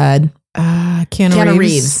Bill and Ted? Keanu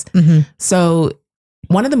Reeves. So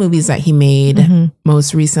one of the movies that he made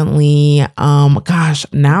most recently, gosh,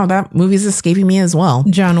 now that movie's escaping me as well.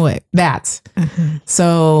 John Wick. That.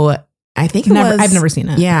 So I think I've never seen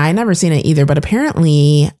it. Yeah, I never seen it either. But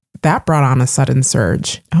apparently that brought on a sudden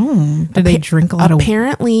surge. Oh, did they drink a lot of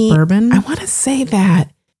bourbon? I want to say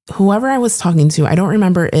that whoever I was talking to, I don't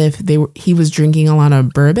remember if he was drinking a lot of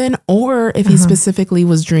bourbon or if he specifically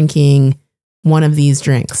was drinking one of these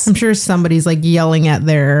drinks. I'm sure somebody's like yelling at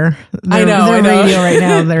their I know. radio right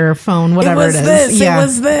now, their phone, whatever it is. It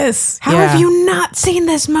was this. How have you not seen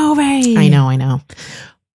this movie? I know.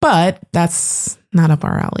 But that's not up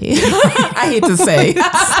our alley. I hate to say.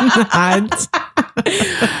 It's not.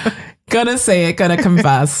 Gonna say it, gonna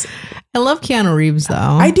confess. I love Keanu Reeves though.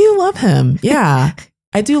 I do love him. Yeah.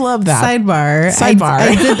 I do love that. Sidebar.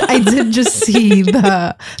 I did just see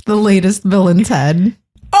the latest Bill and Ted.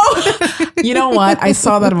 Oh, you know what? I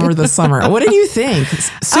saw that over the summer. What did you think?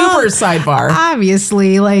 Super sidebar.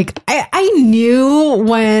 Obviously, like I knew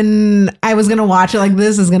when I was gonna watch it, like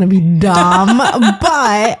this is gonna be dumb,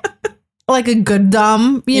 but like a good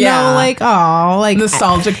dumb, you know, like like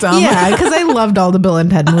nostalgic dumb. Yeah, because I loved all the Bill and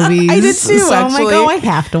Ted movies. I did too. So actually. I'm like, oh, I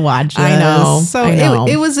have to watch this. I know. So I know.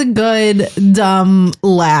 It was a good dumb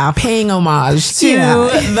laugh, paying homage to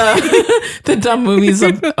the dumb movies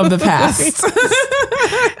of the past.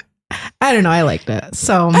 I don't know. I liked it.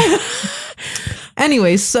 So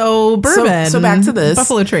anyway, so bourbon. So back to this.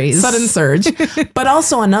 Buffalo Trace. Sudden surge. But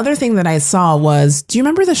also another thing that I saw was, do you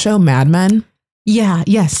remember the show Mad Men? Yeah.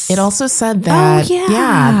 Yes. It also said that. Oh, yeah.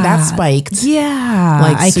 Yeah. That spiked. Yeah.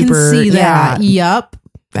 Like I can see that. Yep.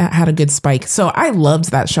 That had a good spike. So I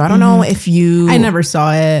loved that show. I don't know if you. I never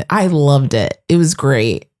saw it. I loved it. It was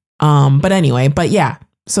great. But anyway, but yeah.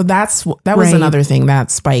 So that was another thing that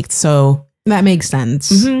spiked. So that makes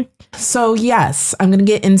sense. So yes, I'm going to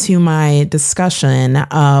get into my discussion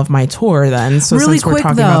of my tour then. So really since we're quick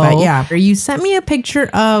talking though, about that, you sent me a picture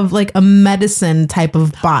of like a medicine type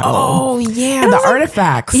of bottle. Oh yeah, the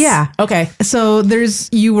artifacts. Yeah. Okay. So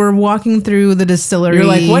you were walking through the distillery. You're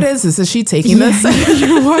like, what is this? Is she taking this?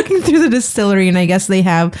 You're walking through the distillery, and I guess they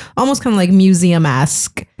have almost kind of like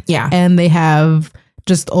museum-esque. Yeah. And they have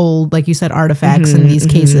just old, like you said, artifacts in these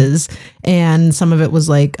cases. And some of it was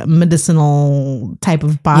like medicinal type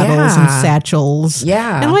of bottles and satchels.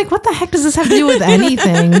 Yeah. And I'm like, what the heck does this have to do with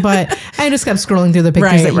anything? But I just kept scrolling through the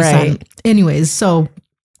pictures that you sent. Anyways, so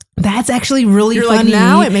that's actually really funny. Like,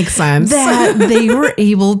 now it makes sense. That they were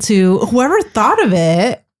able to, whoever thought of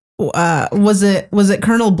it, was it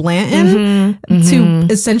Colonel Blanton to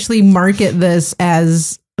essentially market this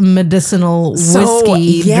as medicinal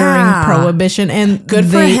whiskey during Prohibition, and good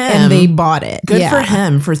for him. And they bought it. Good for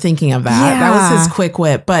him for thinking of that. Yeah. That was his quick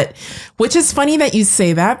wit. But which is funny that you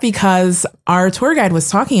say that, because our tour guide was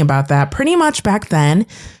talking about that pretty much back then.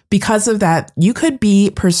 Because of that, you could be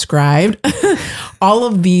prescribed all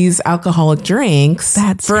of these alcoholic drinks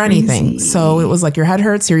for anything. So it was like, your head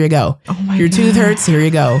hurts, here you go. Your tooth hurts, here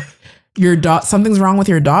you go. Your dog, something's wrong with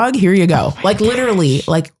your dog, here you go. Like literally,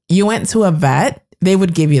 like you went to a vet, they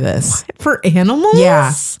would give you this. What? For animals?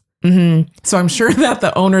 Yeah. So I'm sure that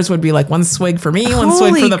the owners would be like, one swig for me, one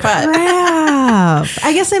swig for the pet.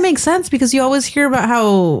 I guess that makes sense, because you always hear about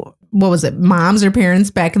how, what was it, moms or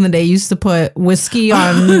parents back in the day used to put whiskey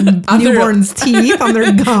on newborns' teeth, on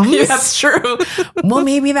their gums. Yeah, that's true. Well,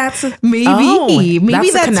 maybe that's maybe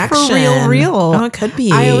that's for real. Oh, it could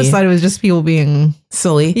be. I always thought it was just people being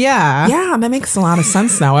silly. Yeah. Yeah, that makes a lot of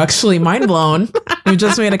sense now. Actually, mind blown. We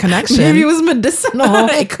just made a connection. Maybe it was medicinal.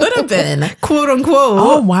 It could have been. Quote unquote.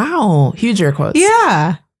 Oh, wow. Huge air quotes.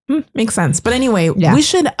 Yeah. Makes sense. But anyway, we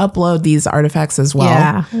should upload these artifacts as well.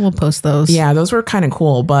 Yeah, we'll post those. Yeah, those were kind of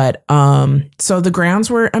cool. But so the grounds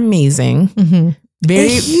were amazing. Very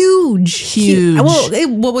huge.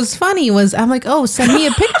 What was funny was I'm like, oh, send me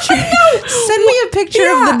a picture. Send me a picture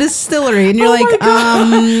of the distillery, and you're like,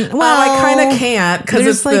 well, I kind of can't because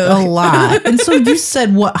there's like a lot. And so you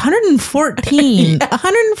said what? 114,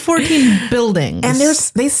 114 buildings, and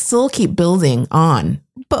they still keep building on.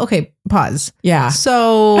 But okay, pause. Yeah.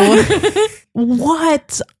 So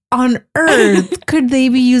what on earth could they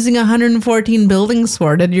be using 114 buildings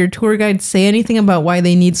for? Did your tour guide say anything about why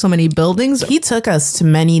they need so many buildings? He took us to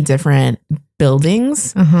many different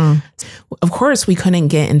buildings. Of course, we couldn't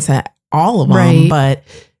get into all of them, but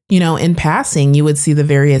in passing, you would see the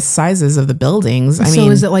various sizes of the buildings. I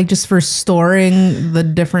mean, is it like just for storing the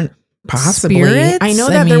different possibly spirits? I know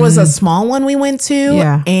that there was a small one we went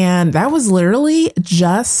to, and that was literally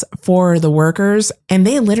just for the workers, and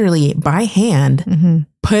they literally by hand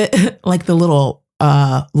put like the little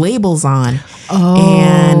labels on,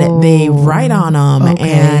 and they write on them,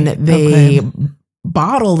 and they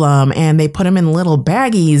bottle them, and they put them in little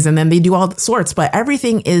baggies, and then they do all sorts, but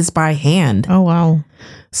everything is by hand. Oh wow.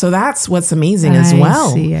 So that's what's amazing as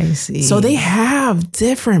well. I see. So they have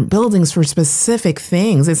different buildings for specific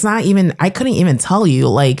things. It's not even, I couldn't even tell you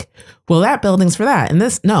like, well, that building's for that. And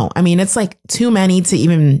this, no, I mean, it's like too many to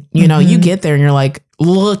even, you get there and you're like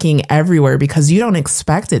looking everywhere because you don't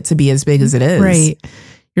expect it to be as big as it is. Right.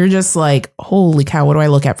 You're just like, holy cow, what do I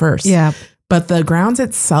look at first? Yeah. But the grounds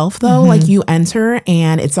itself though, like you enter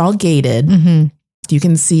and it's all gated. You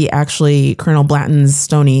can see actually Colonel Blanton's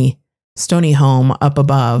Stony home up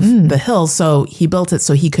above the hill. So he built it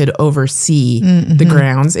so he could oversee the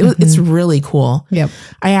grounds. It's really cool. Yep.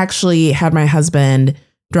 I actually had my husband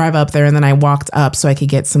drive up there and then I walked up so I could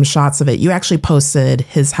get some shots of it. You actually posted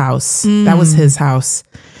his house. That was his house.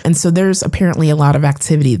 And so there's apparently a lot of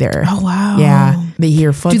activity there. Oh, wow. Yeah. They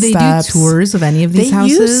hear footsteps. Do they do tours of any of these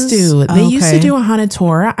houses? They used to do a haunted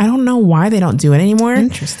tour. I don't know why they don't do it anymore.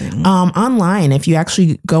 Interesting. Online, if you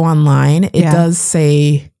actually go online, it does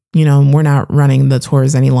say, we're not running the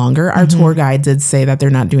tours any longer. Our tour guide did say that they're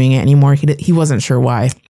not doing it anymore. He wasn't sure why.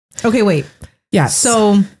 Okay, wait. Yeah.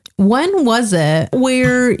 So when was it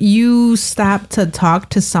where you stopped to talk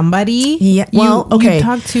to somebody? Yeah. Well, okay. You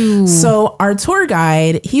talked to... So our tour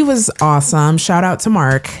guide, he was awesome. Shout out to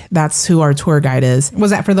Mark. That's who our tour guide is.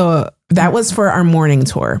 Was that for That was for our morning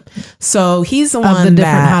tour. So he's the one of the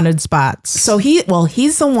different haunted spots. So he's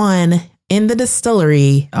the one in the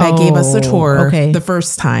distillery that gave us the tour the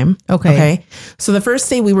first time. Okay. So the first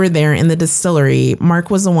day we were there in the distillery, Mark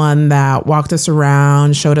was the one that walked us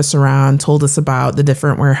around, showed us around, told us about the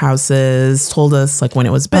different warehouses, told us like when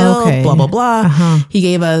it was built, blah, blah, blah. He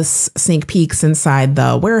gave us sneak peeks inside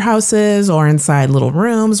the warehouses or inside little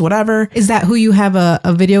rooms, whatever. Is that who you have a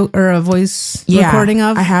video or a voice recording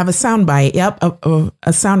of? I have a sound bite. Yep.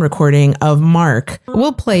 A sound recording of Mark.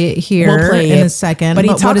 We'll play it here in a second. But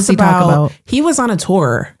what does he talk about? He was on a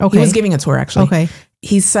tour. Okay. He was giving a tour, actually. Okay.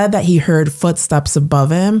 He said that he heard footsteps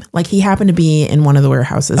above him. Like he happened to be in one of the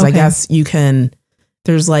warehouses. I guess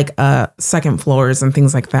there's like second floors and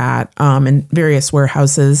things like that in various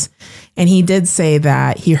warehouses. And he did say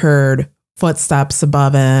that he heard footsteps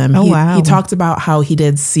above him. Wow. He talked about how he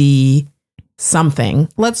did see something.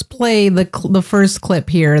 Let's play the first clip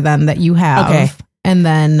here then that you have. Okay. And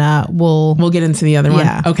then we'll get into the other one.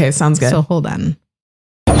 Okay, sounds good. So hold on.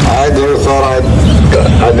 I never thought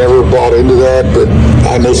I never bought into that, but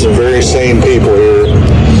I know some very sane people here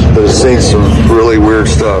that have seen some really weird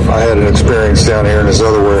stuff. I had an experience down here in this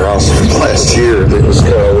other warehouse last year that was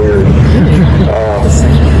kind of weird.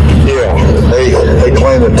 They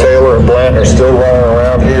claim that Taylor and Blanton are still running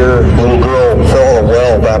around here. A little girl fell in a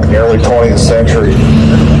well back in the early 20th century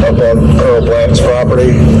up on Colonel Blanton's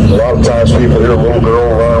property. A lot of times people hear a little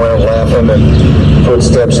girl running around laughing and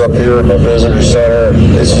footsteps up here in the visitor center.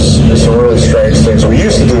 It's some really strange things. We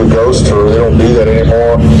used to do a ghost tour. We don't do that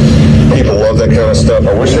anymore. People love that kind of stuff.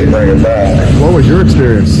 I wish they'd bring it back. What was your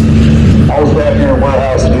experience? I was back here in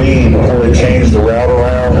Warehouse D before they changed the route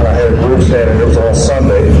around, and I had a group standing. It was on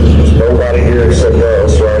Sunday. There's nobody here except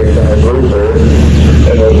us, right? And a group there.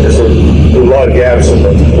 And there's a lot of gaps in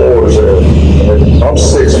the floors there. I'm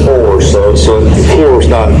 6'4", so the floor's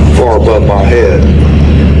not far above my head.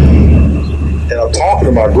 And I'm talking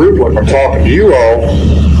to my group like I'm talking to you all,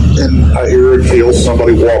 and I hear and feel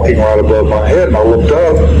somebody walking right above my head, and I looked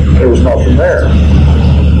up, and there was nothing there.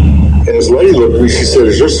 And this lady looked at me, she said,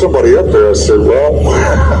 "Is there somebody up there?" I said, "Well,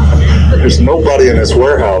 there's nobody in this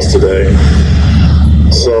warehouse today."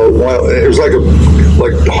 So it was like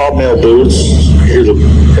hobnail boots,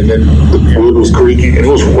 and then the wood was creaking, and it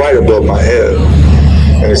was right above my head.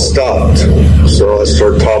 And it stopped. So I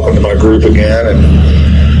started talking to my group again,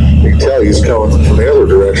 and You can tell he's coming from the other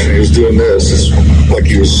direction. He was doing this. It's like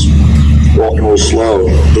he was walking a little slow.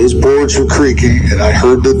 Those boards were creaking, and I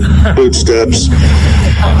heard the footsteps,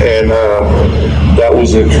 and that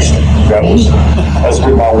was interesting. That's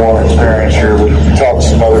been my one experience here. We talked to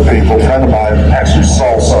some other people. A friend of mine actually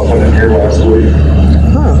saw something in here last week.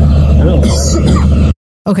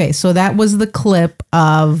 Okay, so that was the clip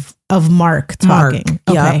of Mark talking.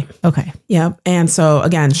 Okay. Yep. Okay. Yep. And so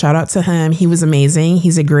again, shout out to him. He was amazing.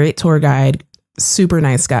 He's a great tour guide. Super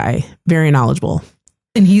nice guy. Very knowledgeable.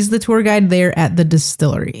 And he's the tour guide there at the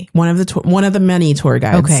distillery. One of the many tour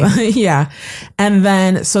guides. Okay. Yeah. And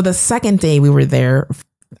then, so the second day we were there,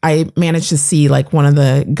 I managed to see like one of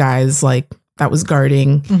the guys like that was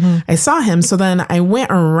guarding. Mm-hmm. I saw him. So then I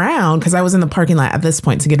went around because I was in the parking lot at this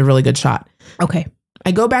point to get a really good shot. Okay.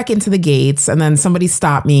 I go back into the gates and then somebody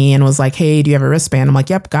stopped me and was like, hey, do you have a wristband? I'm like,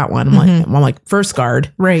 yep, got one. I'm like, first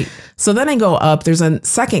guard. Right. So then I go up, there's a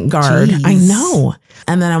second guard. Jeez. I know.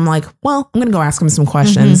 And then I'm like, well, I'm going to go ask him some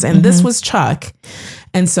questions. And this was Chuck.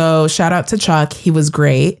 And so shout out to Chuck. He was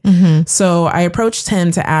great. So I approached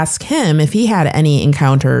him to ask him if he had any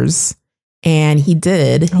encounters. And he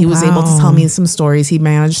did. He was able to tell me some stories. He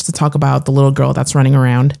managed to talk about the little girl that's running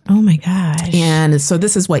around. Oh my gosh. And so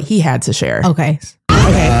this is what he had to share. Okay.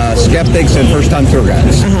 Skeptics and first-time tour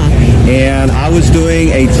guides. And I was doing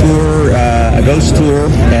a tour, a ghost tour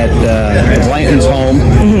at Blanton's home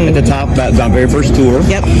at the top. That was my very first tour.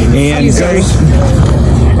 Yep. And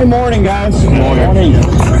good morning, guys. Good morning.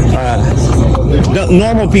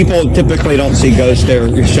 Normal people typically don't see ghosts.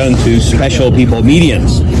 They're shown to special people,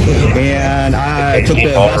 mediums. And I took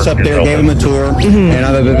the bus up there, gave them a tour, and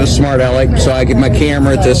I'm a bit of a smart aleck, so I give my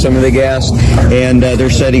camera to some of the guests, and they're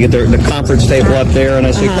sitting at the conference table up there, and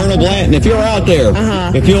I say, Colonel Blanton, if you're out there,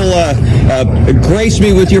 if you'll grace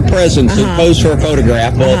me with your presence and pose for a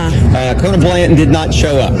photograph. Well, Colonel Blanton did not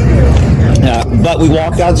show up. But we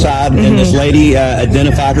walked outside, and this lady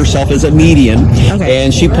identified herself as a medium,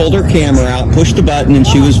 and she pulled her camera out, pushed the button, and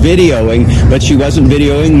she was videoing, but she wasn't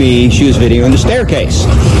videoing me, she was videoing the staircase.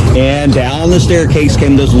 And down the staircase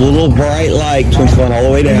came this little bright light twinkling all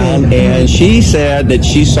the way down, and she said that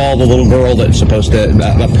she saw the little girl that's supposed to,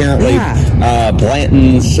 apparently,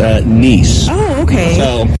 Blanton's niece. Oh,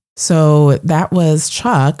 okay. So that was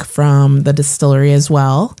Chuck from the distillery as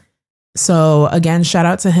well. So again, shout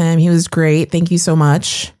out to him. He was great. Thank you so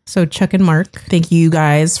much. So Chuck and Mark. Thank you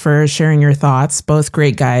guys for sharing your thoughts. Both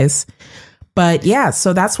great guys. But yeah,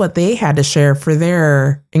 so that's what they had to share for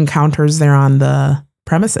their encounters there on the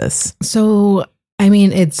premises. So, I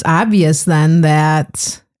mean, it's obvious then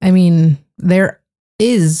that, I mean, there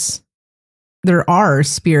are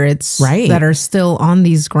spirits that are still on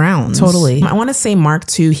these grounds. Totally. I want to say Mark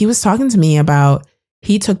too. He was talking to me about,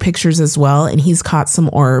 he took pictures as well, and he's caught some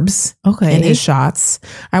orbs in his shots.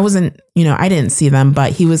 I wasn't, I didn't see them,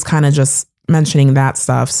 but he was kind of just mentioning that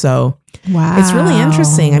stuff. So it's really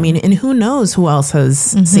interesting. I mean, and who knows who else has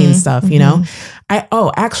seen stuff, you know?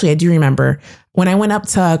 Actually, I do remember when I went up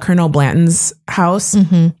to Colonel Blanton's house,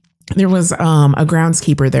 there was a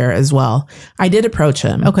groundskeeper there as well. I did approach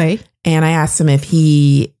him. Okay. And I asked him if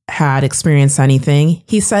he had experienced anything.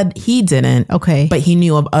 He said he didn't. Okay. But he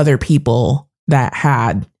knew of other people that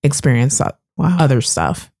had experienced other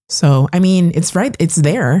stuff. So, I mean, it's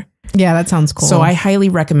there. Yeah, that sounds cool. So I highly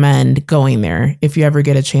recommend going there if you ever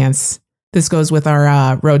get a chance. This goes with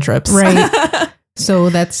our road trips. Right. So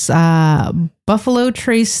that's Buffalo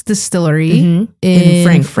Trace Distillery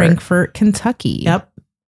in Frankfort, Kentucky. Yep.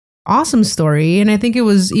 Awesome story. And I think it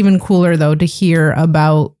was even cooler, though, to hear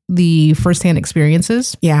about the firsthand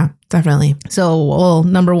experiences. Yeah, definitely. So, well,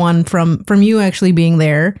 number one, from you actually being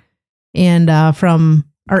there, and from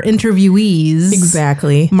our interviewees.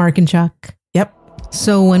 Exactly. Mark and Chuck. Yep.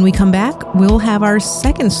 So when we come back, we'll have our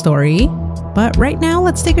second story. But right now,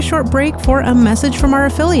 let's take a short break for a message from our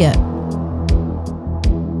affiliate.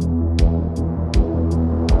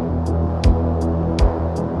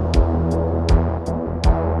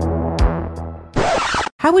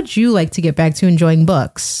 How would you like to get back to enjoying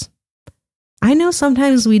books? I know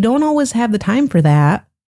sometimes we don't always have the time for that.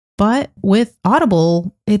 But with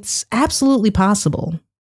Audible, it's absolutely possible.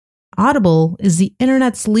 Audible is the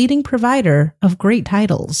internet's leading provider of great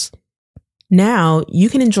titles. Now you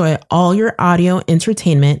can enjoy all your audio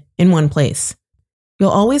entertainment in one place.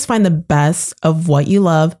 You'll always find the best of what you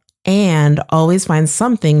love and always find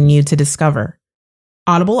something new to discover.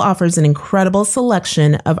 Audible offers an incredible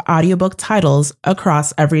selection of audiobook titles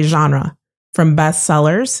across every genre, from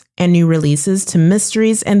bestsellers and new releases to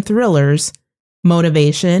mysteries and thrillers,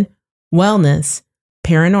 motivation, wellness,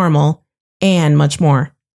 paranormal, and much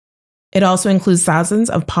more. It also includes thousands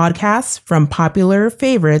of podcasts from popular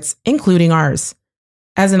favorites, including ours.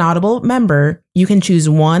 As an Audible member, you can choose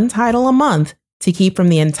one title a month to keep from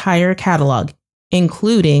the entire catalog,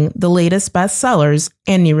 including the latest bestsellers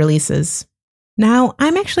and new releases. Now,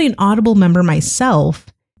 I'm actually an Audible member myself,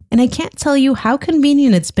 and I can't tell you how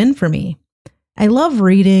convenient it's been for me. I love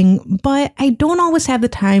reading, but I don't always have the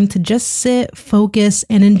time to just sit, focus,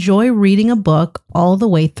 and enjoy reading a book all the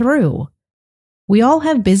way through. We all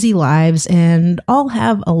have busy lives and all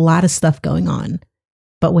have a lot of stuff going on.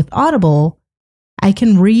 But with Audible, I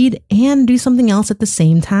can read and do something else at the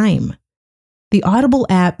same time. The Audible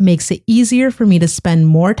app makes it easier for me to spend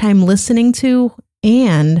more time listening to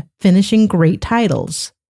and finishing great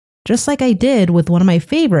titles, just like I did with one of my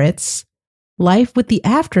favorites, Life with the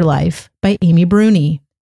Afterlife by Amy Bruni.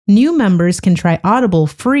 New members can try Audible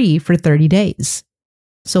free for 30 days.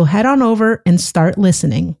 So head on over and start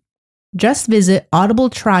listening. Just visit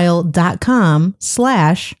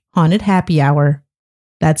audibletrial.com/hauntedhappyhour.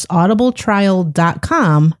 That's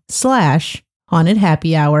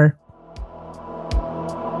audibletrial.com/hauntedhappyhour.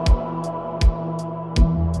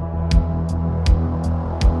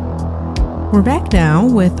 We're back now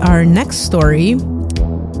with our next story.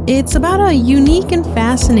 It's about a unique and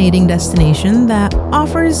fascinating destination that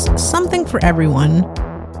offers something for everyone,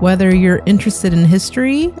 whether you're interested in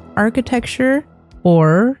history, architecture,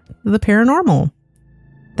 or the paranormal.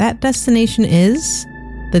 That destination is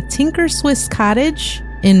the Tinker Swiss Cottage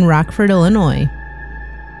in Rockford, Illinois.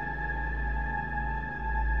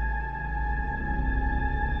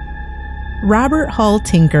 Robert Hall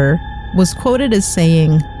Tinker was quoted as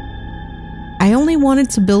saying, "I only wanted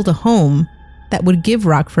to build a home that would give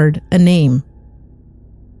Rockford a name."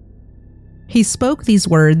 He spoke these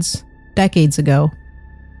words decades ago.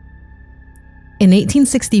 In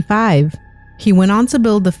 1865, he went on to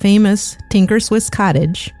build the famous Tinker Swiss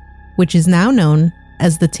Cottage, which is now known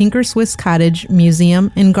as the Tinker Swiss Cottage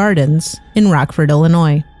Museum and Gardens in Rockford,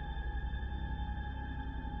 Illinois.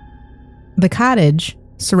 The cottage,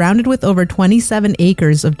 surrounded with over 27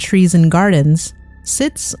 acres of trees and gardens,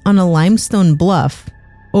 sits on a limestone bluff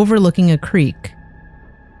overlooking a creek.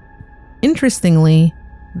 Interestingly,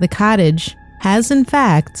 the cottage has in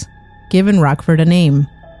fact given Rockford a name.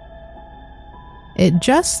 It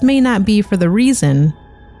just may not be for the reason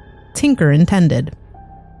Tinker intended.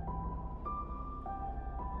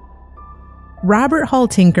 Robert Hall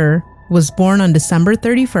Tinker was born on December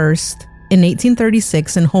 31st in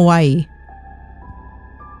 1836 in Hawaii.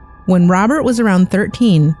 When Robert was around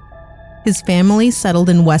 13, his family settled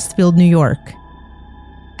in Westfield, New York.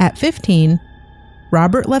 At 15,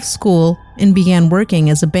 Robert left school and began working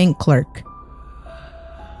as a bank clerk.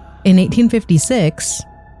 In 1856,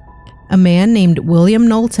 a man named William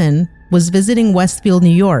Knowlton was visiting Westfield, New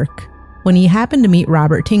York, when he happened to meet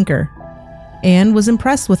Robert Tinker, and was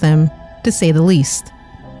impressed with him, to say the least.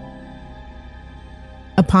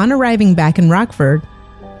 Upon arriving back in Rockford,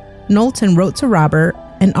 Knowlton wrote to Robert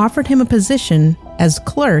and offered him a position as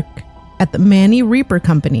clerk at the Manny Reaper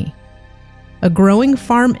Company, a growing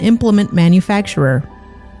farm implement manufacturer.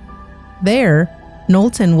 There,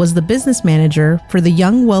 Knowlton was the business manager for the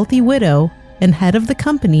young wealthy widow and head of the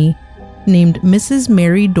company named Mrs.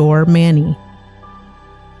 Mary Dorr Manny.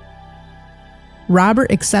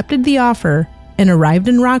 Robert accepted the offer and arrived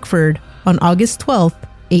in Rockford on August 12,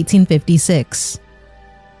 1856.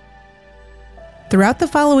 Throughout the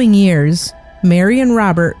following years, Mary and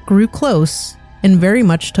Robert grew close and very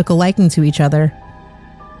much took a liking to each other.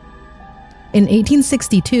 In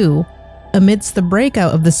 1862, amidst the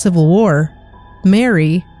breakout of the Civil War,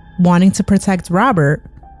 Mary, wanting to protect Robert,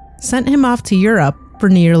 sent him off to Europe for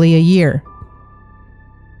nearly a year.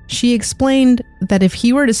 She explained that if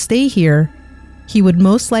he were to stay here, he would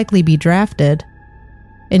most likely be drafted,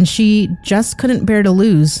 and she just couldn't bear to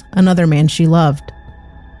lose another man she loved.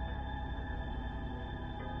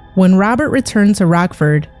 When Robert returned to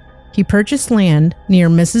Rockford, he purchased land near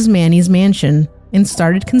Mrs. Manny's mansion and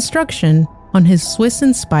started construction on his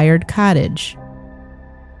Swiss-inspired cottage.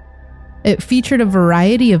 It featured a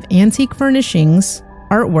variety of antique furnishings,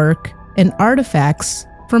 artwork, and artifacts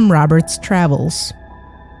from Robert's travels.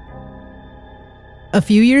 A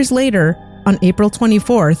few years later, on April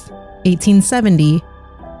 24th, 1870,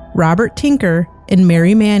 Robert Tinker and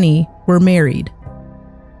Mary Manny were married.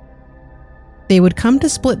 They would come to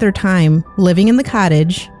split their time living in the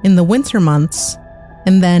cottage in the winter months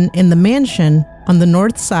and then in the mansion on the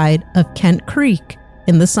north side of Kent Creek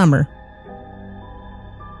in the summer.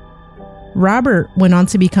 Robert went on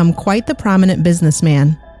to become quite the prominent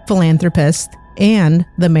businessman, philanthropist, and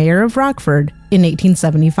the mayor of Rockford in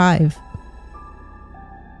 1875.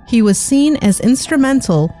 He was seen as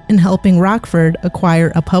instrumental in helping Rockford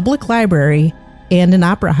acquire a public library and an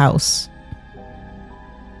opera house.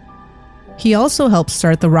 He also helped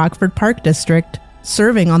start the Rockford Park District,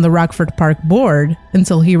 serving on the Rockford Park Board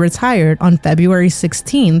until he retired on February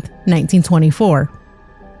 16, 1924.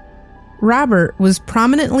 Robert was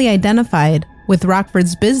prominently identified with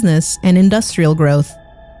Rockford's business and industrial growth.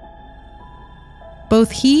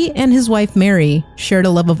 Both he and his wife Mary shared a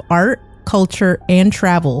love of art, culture, and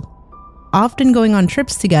travel, often going on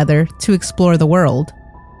trips together to explore the world.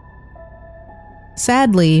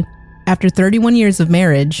 Sadly, after 31 years of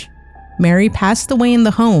marriage, Mary passed away in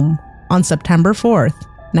the home on September 4th,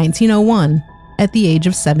 1901, at the age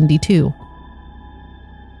of 72.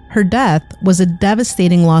 Her death was a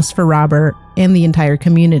devastating loss for Robert and the entire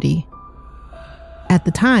community. At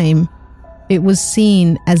the time, it was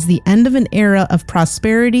seen as the end of an era of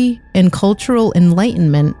prosperity and cultural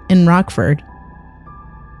enlightenment in Rockford.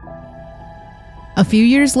 A few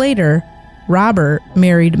years later, Robert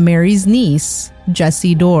married Mary's niece,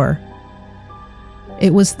 Jessie Dorr.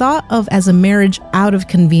 It was thought of as a marriage out of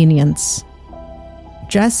convenience.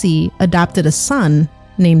 Jessie adopted a son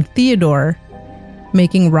named Theodore,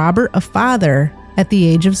 making Robert a father at the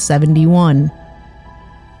age of 71.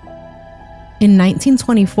 In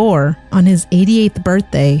 1924, on his 88th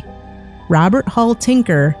birthday, Robert Hall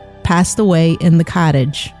Tinker passed away in the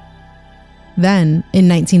cottage. Then, in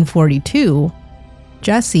 1942,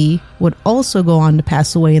 Jessie would also go on to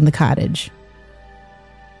pass away in the cottage.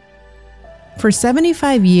 For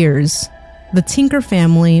 75 years, the Tinker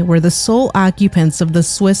family were the sole occupants of the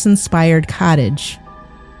Swiss-inspired cottage.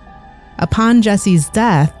 Upon Jessie's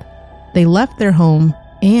death, they left their home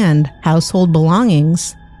and household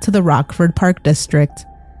belongings to the Rockford Park District.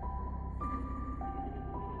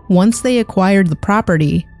 Once they acquired the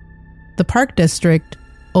property, the Park District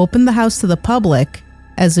opened the house to the public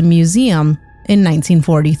as a museum in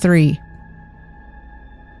 1943.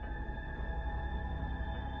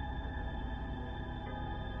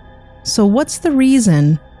 So what's the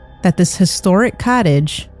reason that this historic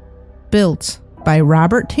cottage, built by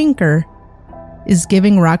Robert Tinker, is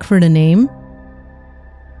giving Rockford a name?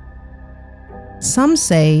 Some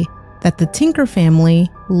say that the Tinker family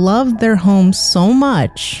loved their home so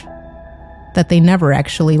much that they never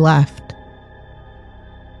actually left.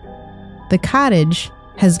 The cottage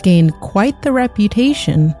has gained quite the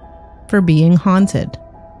reputation for being haunted.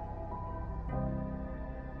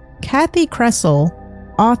 Kathy Kressel,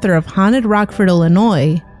 author of Haunted Rockford,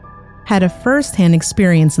 Illinois, had a first-hand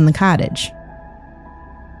experience in the cottage.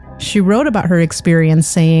 She wrote about her experience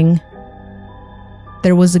saying,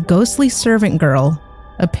 "There was a ghostly servant girl,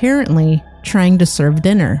 apparently trying to serve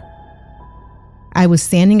dinner. I was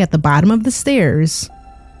standing at the bottom of the stairs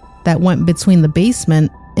that went between the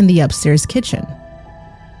basement and the upstairs kitchen.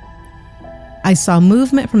 I saw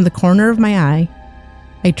movement from the corner of my eye.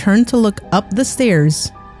 I turned to look up the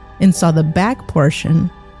stairs and saw the back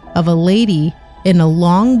portion of a lady in a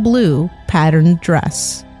long blue patterned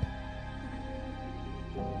dress."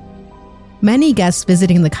 Many guests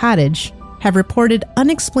visiting the cottage have reported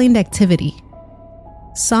unexplained activity.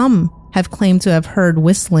 Some have claimed to have heard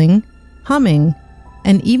whistling, humming,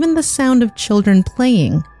 and even the sound of children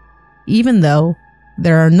playing, even though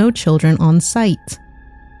there are no children on site.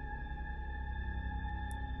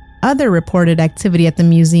 Other reported activity at the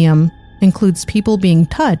museum includes people being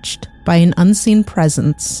touched by an unseen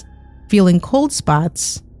presence, feeling cold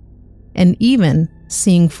spots, and even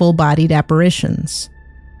seeing full-bodied apparitions.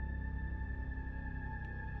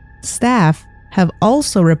 Staff have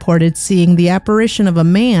also reported seeing the apparition of a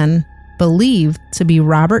man believed to be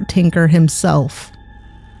Robert Tinker himself.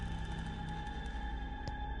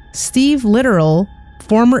 Steve Littoral,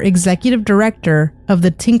 former executive director of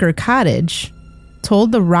the Tinker Cottage,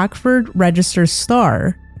 told the Rockford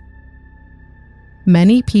Register-Star,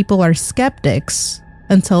 "Many people are skeptics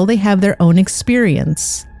until they have their own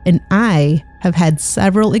experience, and I have had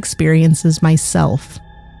several experiences myself.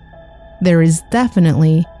 There is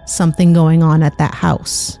definitely something going on at that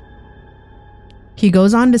house." He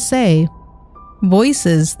goes on to say,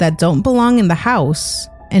 "Voices that don't belong in the house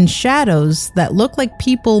and shadows that look like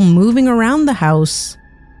people moving around the house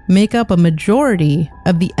make up a majority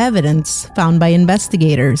of the evidence found by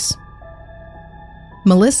investigators."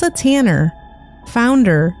 Melissa Tanner,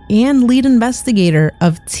 founder and lead investigator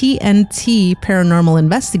of TNT Paranormal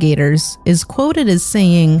Investigators, is quoted as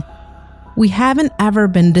saying, "We haven't ever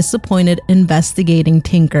been disappointed investigating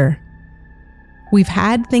Tinker. We've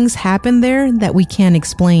had things happen there that we can't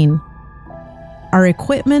explain. Our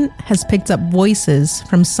equipment has picked up voices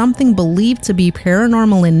from something believed to be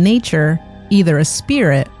paranormal in nature, either a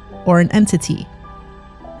spirit or an entity.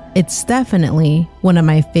 it's definitely one of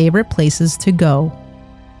my favorite places to go.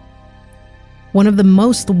 One of the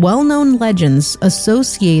most well-known legends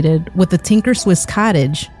associated with the Tinker Swiss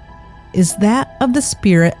Cottage is that of the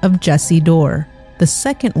spirit of Jessie Dorr, the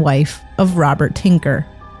second wife of Robert Tinker.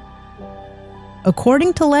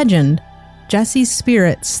 According to legend, Jessie's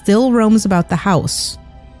spirit still roams about the house.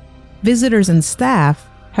 Visitors and staff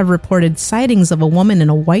have reported sightings of a woman in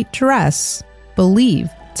a white dress, believed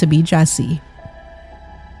to be Jessie.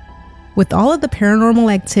 With all of the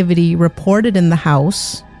paranormal activity reported in the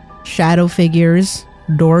house, shadow figures,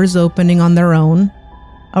 doors opening on their own,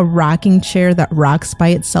 a rocking chair that rocks by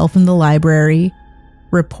itself in the library,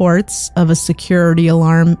 reports of a security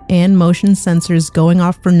alarm and motion sensors going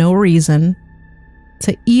off for no reason,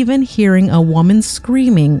 to even hearing a woman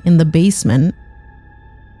screaming in the basement,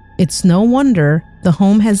 it's no wonder the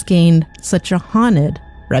home has gained such a haunted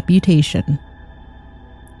reputation.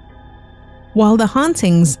 While the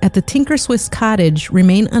hauntings at the Tinker Swiss Cottage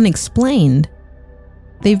remain unexplained,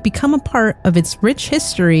 they've become a part of its rich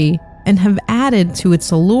history and have added to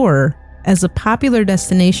its allure as a popular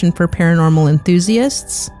destination for paranormal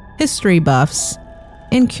enthusiasts, history buffs,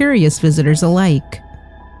 and curious visitors alike.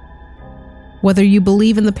 Whether you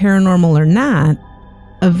believe in the paranormal or not,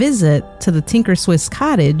 a visit to the Tinker Swiss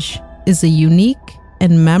Cottage is a unique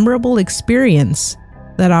and memorable experience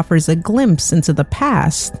that offers a glimpse into the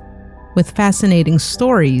past with fascinating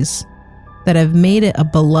stories that have made it a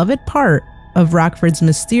beloved part of Rockford's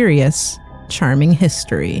mysterious, charming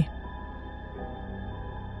history.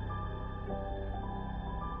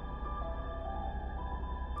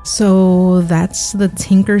 So that's the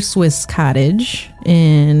Tinker Swiss Cottage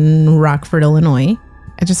in Rockford, Illinois.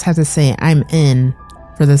 I just have to say, I'm in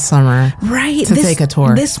for this summer. Right. To take a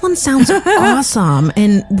tour. This one sounds awesome.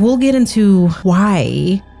 And we'll get into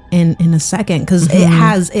why in a second, because it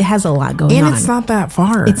has a lot going on. And it's not that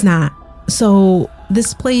far. It's not. So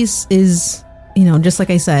this place is, just like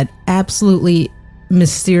I said, absolutely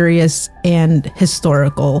mysterious and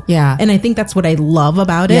historical. Yeah. And I think that's what I love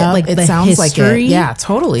about it. Yeah, like it the sounds history. like it. Yeah,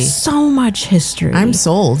 totally. So much history. I'm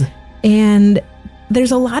sold. And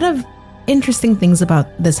there's a lot of interesting things about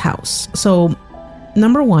this house. So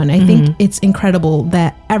number one, I think it's incredible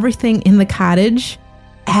that everything in the cottage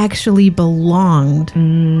actually belonged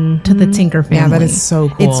to the Tinker family. Yeah, that is so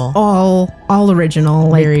cool. It's all original.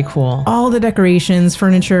 Like, very cool. All the decorations,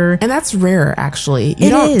 furniture. And that's rare, actually.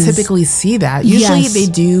 You don't typically see that. Usually they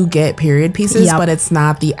do get period pieces, but it's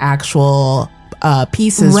not the actual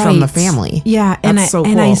pieces from the family. Yeah, that's so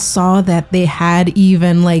cool. And I saw that they had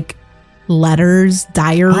even like letters,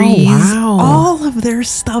 diaries. Oh, wow. All of their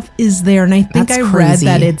stuff is there. And I think That's I crazy.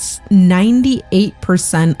 read that it's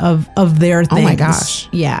 98% of their things. Oh my gosh.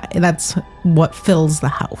 Yeah, that's what fills the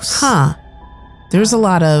house. Huh. There's a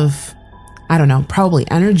lot of, I don't know, probably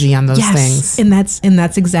energy on those things. And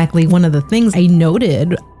that's exactly one of the things I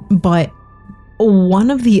noted. But one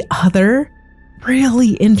of the other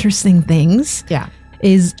really interesting things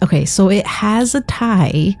is, okay, so it has a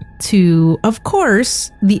tie to, of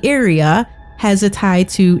course, the area has a tie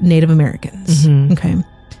to Native Americans. Okay.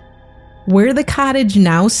 Where the cottage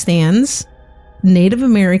now stands, Native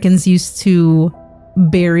Americans used to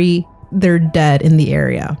bury their dead in the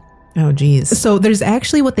area. Oh, geez. So there's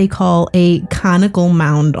actually what they call a conical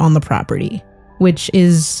mound on the property, which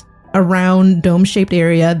is a round dome-shaped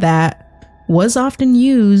area that was often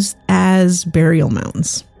used as burial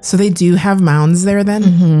mounds. So they do have mounds there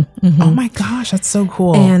then? Oh my gosh, that's so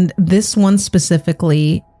cool. And this one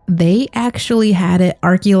specifically, they actually had it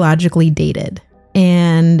archaeologically dated.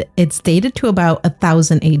 And it's dated to about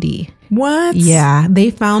 1000 AD. What? Yeah. They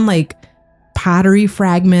found like pottery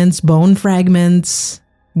fragments, bone fragments.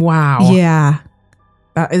 Wow. Yeah.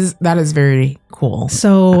 That is very cool.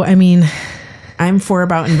 So, I mean, I'm for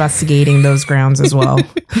about investigating those grounds as well.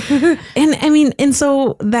 And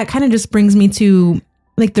so that kind of just brings me to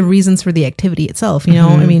like the reasons for the activity itself.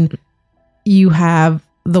 I mean, you have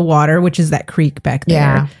the water, which is that creek back there.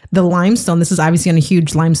 Yeah. The limestone. This is obviously on a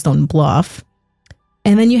huge limestone bluff.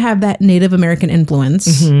 And then you have that Native American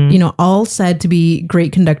influence, all said to be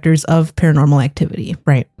great conductors of paranormal activity.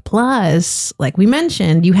 Right. Plus, like we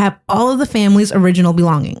mentioned, you have all of the family's original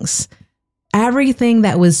belongings. Everything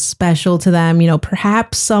that was special to them,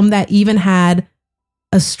 perhaps some that even had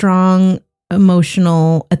a strong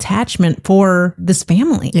emotional attachment for this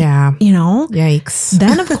family. Yeah. Yikes.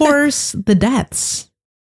 Then, of course, the deaths.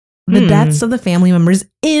 The deaths of the family members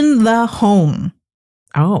in the home.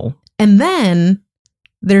 Oh. And then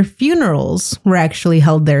their funerals were actually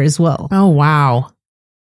held there as well. Oh, wow.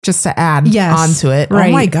 Just to add onto it. Right,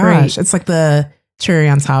 oh my gosh. Right. It's like the cherry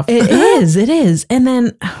on top. It is. And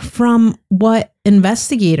then from what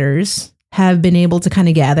investigators have been able to kind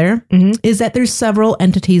of gather is that there's several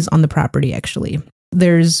entities on the property, actually.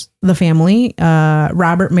 There's the family,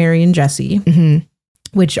 Robert, Mary, and Jesse,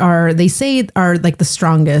 which they say are like the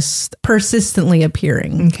strongest, persistently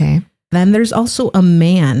appearing. Okay. Then there's also a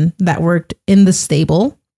man that worked in the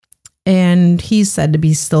stable, and he's said to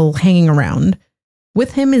be still hanging around.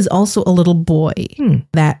 With him is also a little boy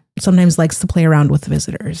that sometimes likes to play around with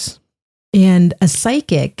visitors. And a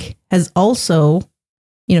psychic has also,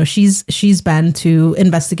 she's been to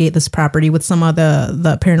investigate this property with some of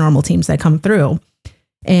the paranormal teams that come through.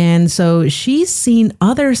 And so she's seen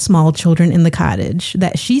other small children in the cottage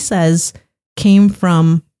that she says came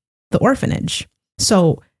from the orphanage.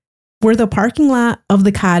 So where the parking lot of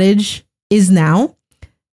the cottage is now,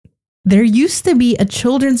 there used to be a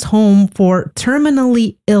children's home for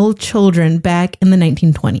terminally ill children back in the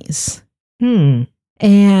 1920s.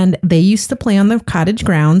 And they used to play on the cottage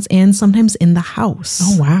grounds and sometimes in the house.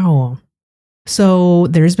 Oh, wow. So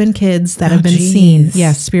there's been kids that have been seen.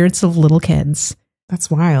 Yeah, spirits of little kids. That's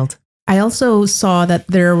wild. I also saw that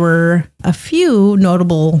there were a few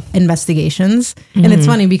notable investigations. And it's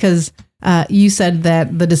funny because you said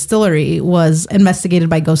that the distillery was investigated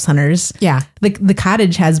by ghost hunters. Yeah. The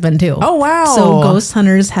cottage has been too. Oh, wow. So ghost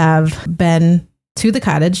hunters have been to the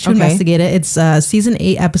cottage to investigate it. It's season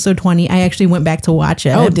 8, episode 20. I actually went back to watch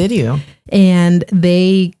it. Oh, did you? And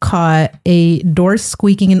they caught a door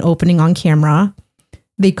squeaking and opening on camera.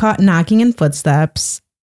 They caught knocking and footsteps,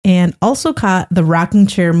 and also caught the rocking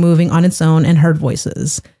chair moving on its own and heard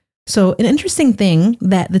voices. So an interesting thing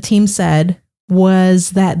that the team said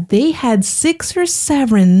was that they had 6 or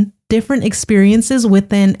 7 different experiences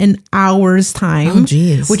within an hour's time. Oh,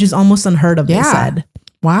 geez. Which is almost unheard of, they said.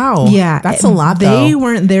 Wow. Yeah. That's a lot, though. They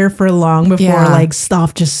weren't there for long before like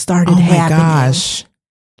stuff just started happening. Oh, my gosh.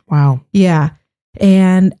 Wow. Yeah.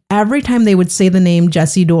 And every time they would say the name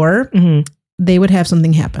Jesse Dorr, they would have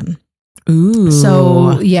something happen. Ooh.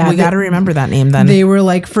 So, yeah. We got to remember that name then. They were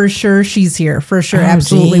like, for sure, she's here. For sure.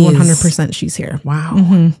 Absolutely. 100% she's here. Wow.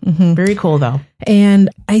 Very cool, though.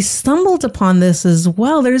 And I stumbled upon this as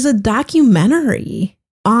well. There's a documentary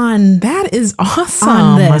on that is awesome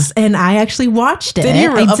on this, and I actually watched it. Did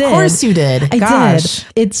you? Of course you did. I did.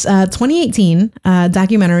 It's a 2018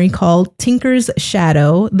 documentary called Tinker's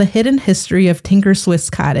Shadow: The Hidden History of Tinker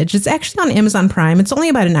Swift's Cottage. It's actually on Amazon Prime. It's only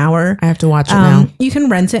about an hour. I have to watch it now. You can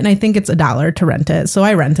rent it, and I think it's $1 to rent it. So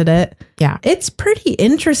I rented it. Yeah, it's pretty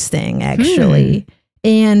interesting actually.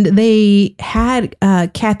 And they had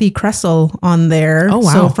Kathy Kressel on there. Oh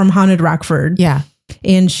wow! So from Haunted Rockford. Yeah.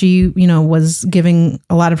 And she, was giving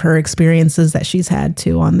a lot of her experiences that she's had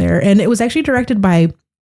too on there. And it was actually directed by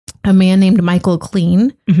a man named Michael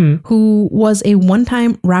Clean, who was a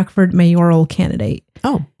one-time Rockford mayoral candidate.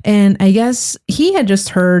 Oh. And I guess he had just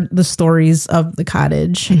heard the stories of the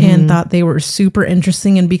cottage and thought they were super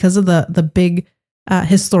interesting. And because of the big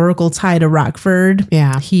historical tie to Rockford,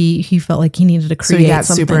 he felt like he needed to create so he got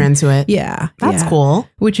something. Super into it. Yeah. That's cool.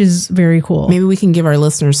 Which is very cool. Maybe we can give our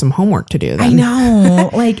listeners some homework to do then. I know.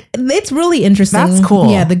 Like, it's really interesting. That's cool.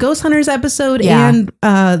 Yeah, the Ghost Hunters episode and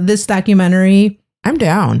this documentary. I'm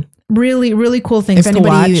down. Really, really cool things to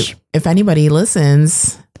watch. If anybody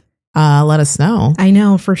listens, let us know. I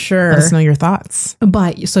know, for sure. Let us know your thoughts.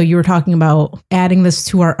 But so you were talking about adding this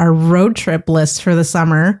to our road trip list for the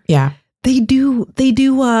summer. Yeah. They do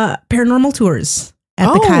paranormal tours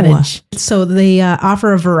at the cottage. So they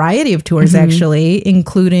offer a variety of tours, actually,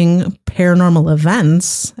 including paranormal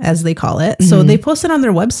events, as they call it. So they posted on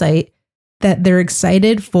their website that they're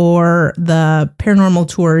excited for the paranormal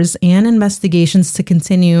tours and investigations to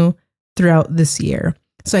continue throughout this year.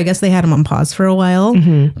 So I guess they had them on pause for a while,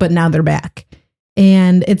 but now they're back.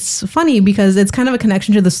 And it's funny because it's kind of a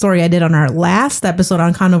connection to the story I did on our last episode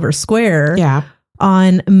on Conover Square. Yeah.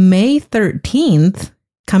 On May 13th,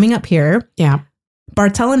 coming up here,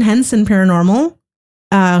 Bartell and Henson Paranormal,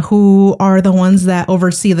 who are the ones that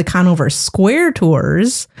oversee the Conover Square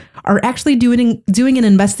tours, are actually doing an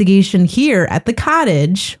investigation here at the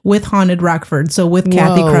cottage with Haunted Rockford. So with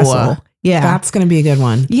Kathy Kressel. Yeah. That's going to be a good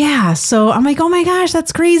one. Yeah. So I'm like, oh my gosh,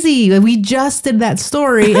 that's crazy. We just did that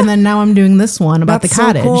story. And then now I'm doing this one about the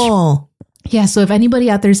cottage. So cool. Yeah. So if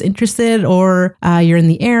anybody out there is interested or you're in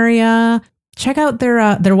the area, check out their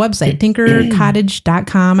website,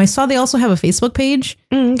 tinkercottage.com. I saw they also have a Facebook page.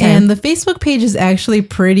 And the Facebook page is actually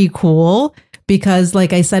pretty cool because,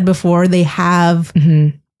 like I said before, they have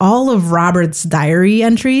all of Robert's diary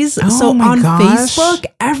entries. So on Facebook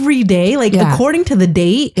every day, like according to the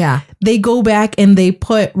date, they go back and they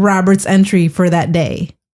put Robert's entry for that day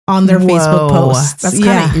on their Facebook posts. That's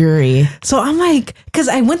kind of eerie. So I'm like, because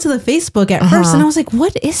I went to the Facebook at first and I was like,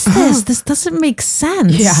 what is this? This doesn't make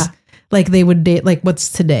sense. Yeah. Like they would date, like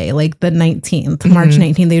what's today? Like the 19th, March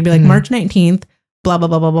 19th. They'd be like March 19th, blah, blah,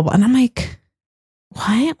 blah, blah, blah, blah. And I'm like,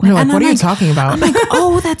 what? You're like, what are you talking about? I'm like,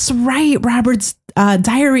 oh, that's right. Robert's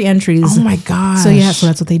diary entries. Oh my gosh. So yeah, so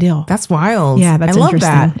that's what they do. That's wild. Yeah, that's I love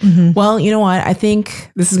that. interesting. Well, you know what? I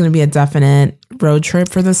think this is going to be a definite road trip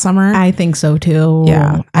for the summer. I think so too.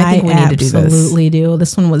 Yeah, I think we need to do this. Absolutely do.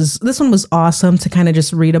 This one was awesome to kind of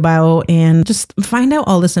just read about and just find out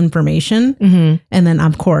all this information, and then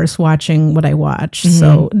of course watching what I watched.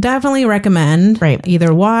 So definitely recommend. Right.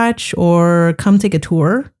 Either watch or come take a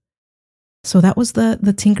tour. So that was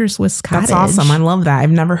the Tinker Swiss Cottage. That's awesome. I love that.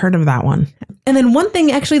 I've never heard of that one. And then one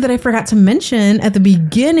thing actually that I forgot to mention at the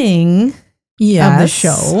beginning of the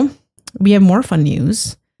show, we have more fun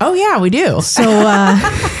news. Oh yeah, we do. So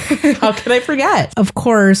how could I forget? Of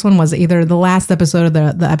course, when was it? Either the last episode or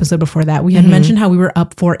the episode before that, we had mentioned how we were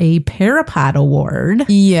up for a Parapod Award.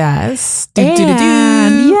 Yes.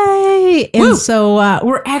 Yay! And so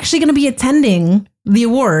we're actually going to be attending the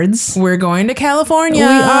awards. We're going to California.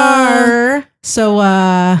 We are. So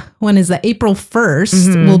when is that? April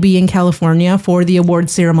 1st, we'll be in California for the award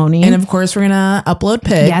ceremony. And of course, we're going to upload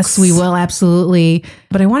pics. Yes, we will. Absolutely.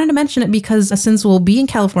 But I wanted to mention it because since we'll be in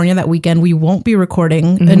California that weekend, we won't be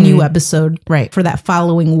recording a new episode for that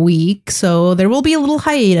following week. So there will be a little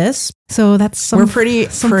hiatus. So that's we're pretty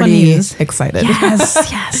excited.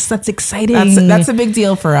 Yes, that's exciting. That's a big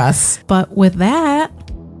deal for us. But with that,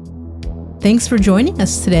 thanks for joining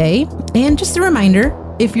us today. And just a reminder,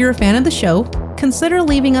 if you're a fan of the show, consider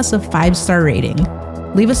leaving us a 5-star rating.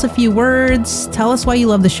 Leave us a few words, tell us why you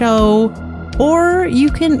love the show, or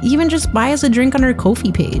you can even just buy us a drink on our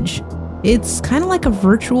Ko-fi page. It's kind of like a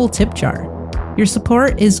virtual tip jar. Your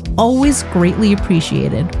support is always greatly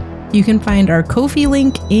appreciated. You can find our Ko-fi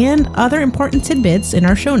link and other important tidbits in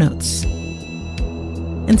our show notes.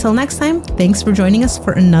 Until next time, thanks for joining us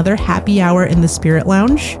for another happy hour in the Spirit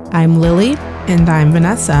Lounge. I'm Lily. And I'm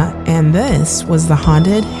Vanessa. And this was the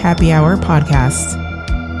Haunted Happy Hour podcast.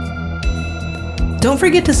 Don't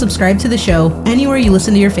forget to subscribe to the show anywhere you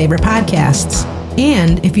listen to your favorite podcasts.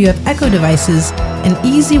 And if you have Echo devices, an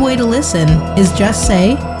easy way to listen is just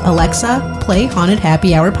say, Alexa, play Haunted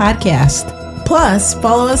Happy Hour podcast. Plus,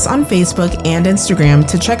 follow us on Facebook and Instagram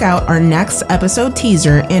to check out our next episode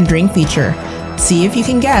teaser and drink feature. See if you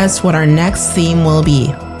can guess what our next theme will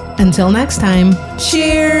be. Until next time,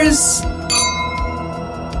 cheers!